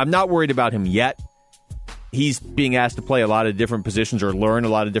 But I'm not worried about him yet. He's being asked to play a lot of different positions or learn a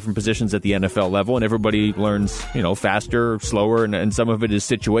lot of different positions at the NFL level, and everybody learns, faster, slower, and some of it is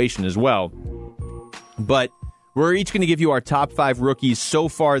situation as well. But we're each going to give you our top 5 rookies so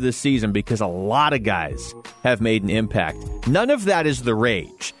far this season because a lot of guys have made an impact. None of that is the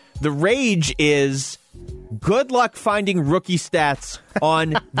rage. The rage is good luck finding rookie stats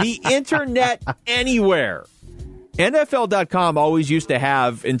on the internet anywhere. NFL.com always used to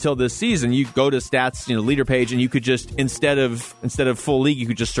have, until this season, you go to stats, leader page, and you could just, instead of full league, you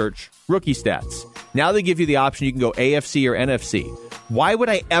could just search rookie stats. Now they give you the option, you can go AFC or NFC. Why would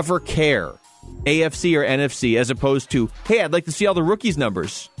I ever care AFC or NFC as opposed to, hey, I'd like to see all the rookies'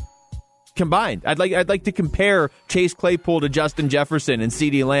 numbers combined. I'd like to compare Chase Claypool to Justin Jefferson and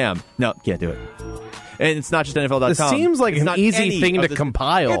CeeDee Lamb. No, can't do it. And it's not just NFL.com. This seems like an easy thing to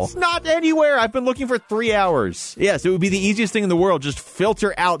compile. It's not anywhere. I've been looking for 3 hours. Yes, it would be the easiest thing in the world. Just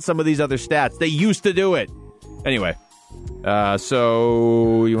filter out some of these other stats. They used to do it. Anyway,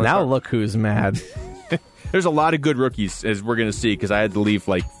 so you want to start? Look who's mad. There's a lot of good rookies, as we're going to see, because I had to leave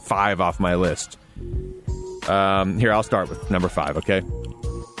like 5 off my list. Here, I'll start with number 5, okay?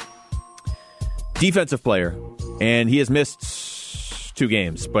 Defensive player, and he has missed 2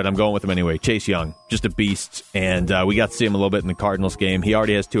 games, but I'm going with him anyway. Chase Young, just a beast, and we got to see him a little bit in the Cardinals game. He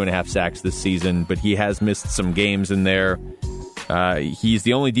already has 2.5 sacks this season, but he has missed some games in there. He's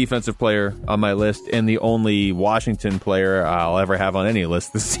the only defensive player on my list and the only Washington player I'll ever have on any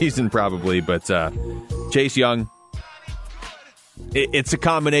list this season, probably. But Chase Young, it's a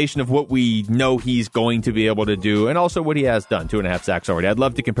combination of what we know he's going to be able to do and also what he has done. 2.5 sacks already. I'd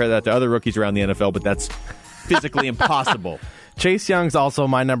love to compare that to other rookies around the NFL, but that's physically impossible. Chase Young's also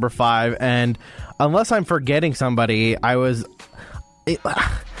my number 5, and unless I'm forgetting somebody, I'm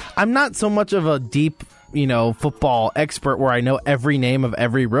not so much of a deep, football expert where I know every name of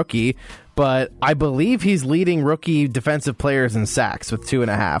every rookie, but I believe he's leading rookie defensive players in sacks with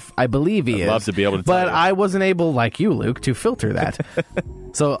 2.5. I believe he is. I'd love to be able to tell But you. I wasn't able, like you, Luke, to filter that.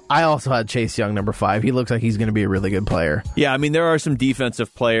 So I also had Chase Young number 5. He looks like he's going to be a really good player. Yeah, I mean, there are some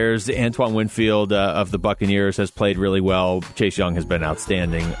defensive players. Antoine Winfield of the Buccaneers has played really well. Chase Young has been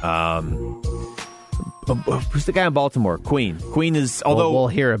outstanding. Who's the guy in Baltimore? Queen is, although we'll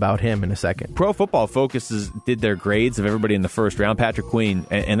hear about him in a second. Pro Football Focus did their grades of everybody in the first round. Patrick Queen,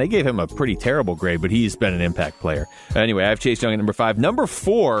 and they gave him a pretty terrible grade, but he's been an impact player. Anyway, I have Chase Young at number 5. Number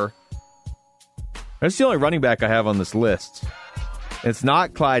 4, that's the only running back I have on this list. It's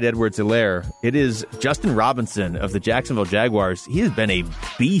not Clyde Edwards-Helaire. It is Justin Robinson of the Jacksonville Jaguars. He has been a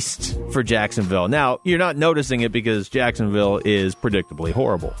beast for Jacksonville. Now, you're not noticing it because Jacksonville is predictably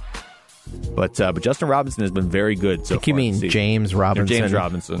horrible. But Justin Robinson has been very good so far. You mean James Robinson? James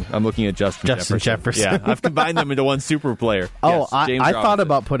Robinson. I'm looking at Justin Jefferson. Yeah, I've combined them into one super player. Oh, yes, I thought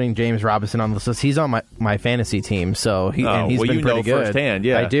about putting James Robinson on the list. He's on my fantasy team, so he's been pretty good. Firsthand,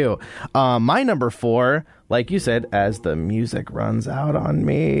 yeah. I do. My number 4, like you said, as the music runs out on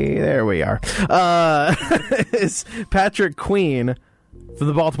me, there we are, is Patrick Queen for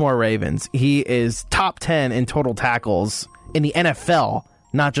the Baltimore Ravens. He is top 10 in total tackles in the NFL.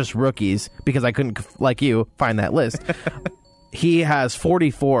 Not just rookies, because I couldn't, like you, find that list. He has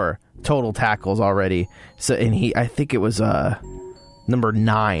 44 total tackles already. So, and I think it was number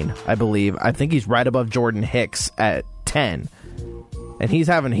 9, I believe. I think he's right above Jordan Hicks at 10. And he's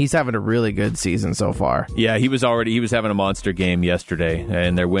having a really good season so far. Yeah, he was having a monster game yesterday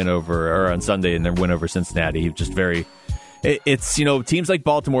and on Sunday, and their win over Cincinnati. He was just very. It's, teams like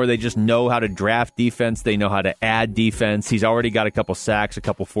Baltimore, they just know how to draft defense. They know how to add defense. He's already got a couple sacks, a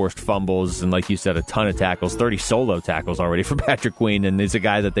couple forced fumbles, and like you said, a ton of tackles, 30 solo tackles already for Patrick Queen, and he's a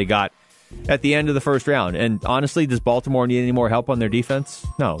guy that they got at the end of the first round. And honestly, does Baltimore need any more help on their defense?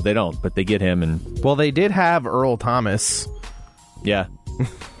 No, they don't, but they get him. And well, they did have Earl Thomas. Yeah,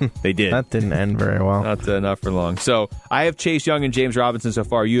 they did. That didn't end very well. Not for long. So I have Chase Young and James Robinson so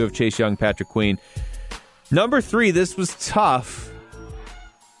far. You have Chase Young, Patrick Queen. Number 3, this was tough.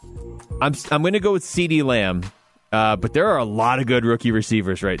 I'm going to go with CeeDee Lamb, but there are a lot of good rookie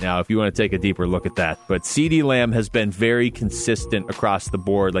receivers right now if you want to take a deeper look at that. But CeeDee Lamb has been very consistent across the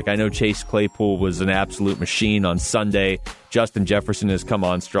board. Like, I know Chase Claypool was an absolute machine on Sunday. Justin Jefferson has come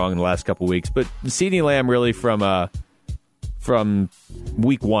on strong in the last couple weeks. But CeeDee Lamb really from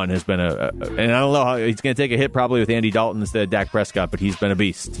week 1 has been and I don't know how he's going to take a hit probably with Andy Dalton instead of Dak Prescott, but he's been a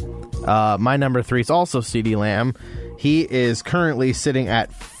beast. My number 3 is also CeeDee Lamb. He is currently sitting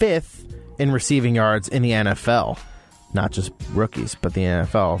at 5th in receiving yards in the NFL. Not just rookies, but the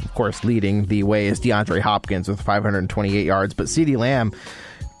NFL. Of course, leading the way is DeAndre Hopkins with 528 yards. But CeeDee Lamb,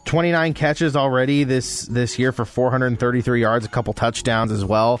 29 catches already this year for 433 yards, a couple touchdowns as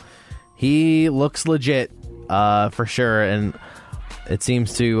well. He looks legit for sure, and it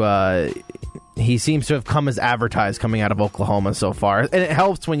seems to he seems to have come as advertised coming out of Oklahoma so far. And it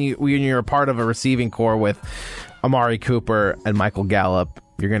helps when you're a part of a receiving corps with Amari Cooper and Michael Gallup.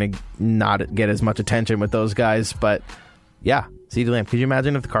 You're going to not get as much attention with those guys, but yeah. CeeDee Lamb. Could you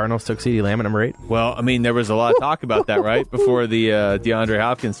imagine if the Cardinals took CeeDee Lamb at number 8? Well, I mean, there was a lot of talk about that, right? Before the DeAndre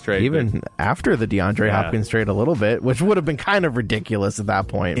Hopkins trade. Even after the DeAndre Hopkins trade a little bit, which would have been kind of ridiculous at that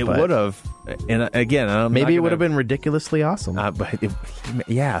point. It would have. And again, maybe it would have been ridiculously awesome.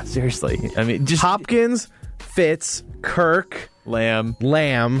 Yeah, seriously. I mean, just Hopkins, Fitz, Kirk,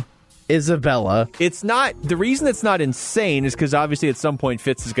 Lamb, Isabella. It's not, the reason it's not insane is because obviously at some point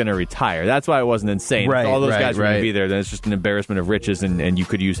Fitz is going to retire. That's why it wasn't insane. Right, if all those guys were going right. to be there, then it's just an embarrassment of riches, and you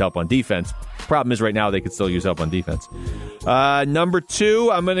could use help on defense. Problem is right now they could still use help on defense. Number 2,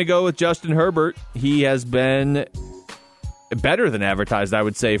 I'm going to go with Justin Herbert. He has been better than advertised, I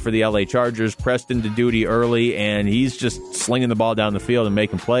would say, for the LA Chargers. Pressed into duty early, and he's just slinging the ball down the field and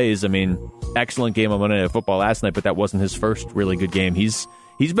making plays. I mean, excellent game on Monday Night Football last night, but that wasn't his first really good game. He's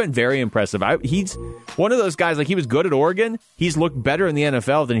been very impressive. He's one of those guys, like he was good at Oregon. He's looked better in the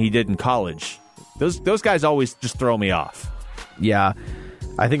NFL than he did in college. Those guys always just throw me off. Yeah,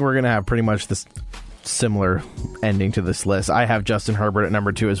 I think we're going to have pretty much this similar ending to this list. I have Justin Herbert at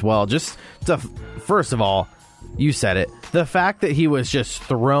number 2 as well. First of all, you said it. The fact that he was just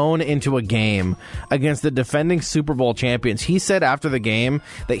thrown into a game against the defending Super Bowl champions. He said after the game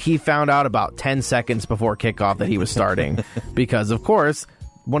that he found out about 10 seconds before kickoff that he was starting. Because, of course,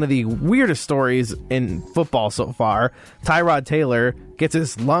 one of the weirdest stories in football so far, Tyrod Taylor gets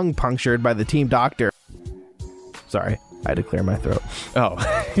his lung punctured by the team doctor. Sorry, I had to clear my throat. Oh.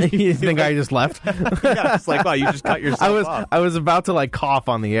 You think I just left? Yeah, it's like, wow, you just cut yourself off. I was about to cough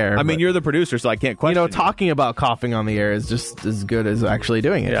on the air. I mean, you're the producer, so I can't question talking about coughing on the air is just as good as actually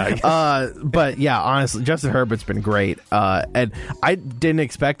doing it. Yeah, but yeah, honestly, Justin Herbert's been great. And I didn't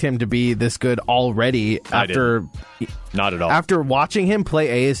expect him to be this good already after... Not at all. After watching him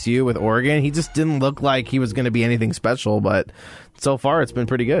play ASU with Oregon, he just didn't look like he was going to be anything special, but so far it's been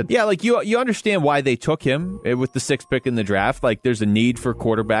pretty good. Yeah, you understand why they took him with the 6th pick in the draft. Like, there's a need for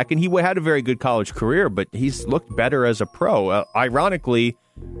quarterback, and he had a very good college career, but he's looked better as a pro. Ironically,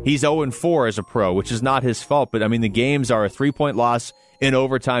 he's 0-4 as a pro, which is not his fault, but I mean, the games are a 3-point loss in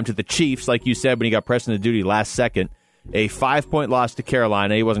overtime to the Chiefs, like you said, when he got pressed into duty last second. A 5-point loss to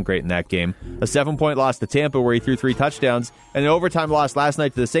Carolina. He wasn't great in that game. A 7-point loss to Tampa where he threw 3 touchdowns. And an overtime loss last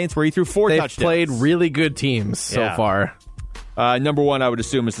night to the Saints where he threw 4 touchdowns. They've played really good teams so far. Number 1, I would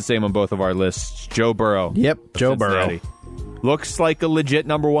assume, is the same on both of our lists. Joe Burrow. Yep, Joe Burrow. Looks like a legit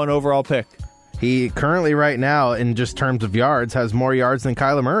number 1 overall pick. He currently, right now, in just terms of yards, has more yards than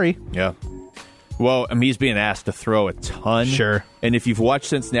Kyler Murray. Yeah. Well, I mean, he's being asked to throw a ton. Sure. And if you've watched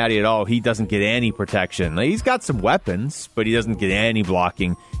Cincinnati at all, he doesn't get any protection. He's got some weapons, but he doesn't get any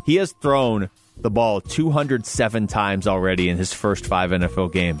blocking. He has thrown the ball 207 times already in his first 5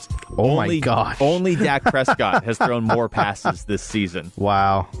 NFL games. My gosh. Only Dak Prescott has thrown more passes this season.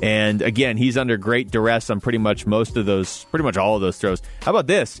 Wow. And again, he's under great duress on pretty much all of those throws. How about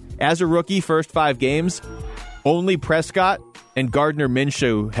this? As a rookie, first 5 games, only Prescott and Gardner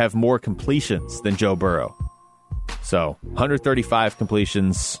Minshew have more completions than Joe Burrow. So, 135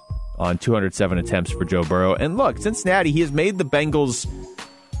 completions on 207 attempts for Joe Burrow. And look, Cincinnati, he has made the Bengals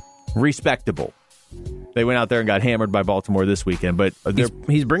respectable. They went out there and got hammered by Baltimore this weekend, but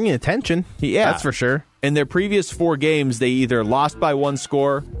he's bringing attention. Yeah, that's for sure. In their previous 4 games, they either lost by 1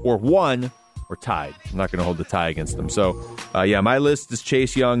 score or won or tied. I'm not going to hold the tie against them. So, my list is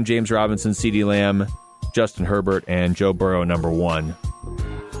Chase Young, James Robinson, CeeDee Lamb, Justin Herbert, and Joe Burrow, number 1.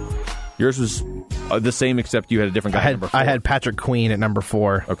 Yours was the same, except you had a different guy. Number 4. I had Patrick Queen at number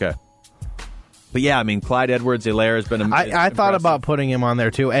 4. Okay. But yeah, I mean, Clyde Edwards-Helaire has been amazing. I thought about putting him on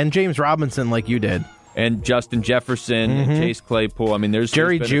there, too. And James Robinson, like you did. And Justin Jefferson, and Chase Claypool. I mean,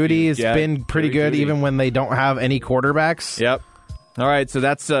 Jerry Jeudy has been pretty good, even when they don't have any quarterbacks. Yep. All right, so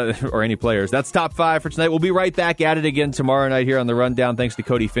that's, or any players. That's top 5 for tonight. We'll be right back at it again tomorrow night here on The Rundown. Thanks to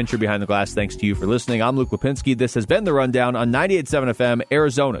Cody Fincher behind the glass. Thanks to you for listening. I'm Luke Lapinski. This has been The Rundown on 98.7 FM,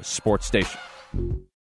 Arizona's sports station.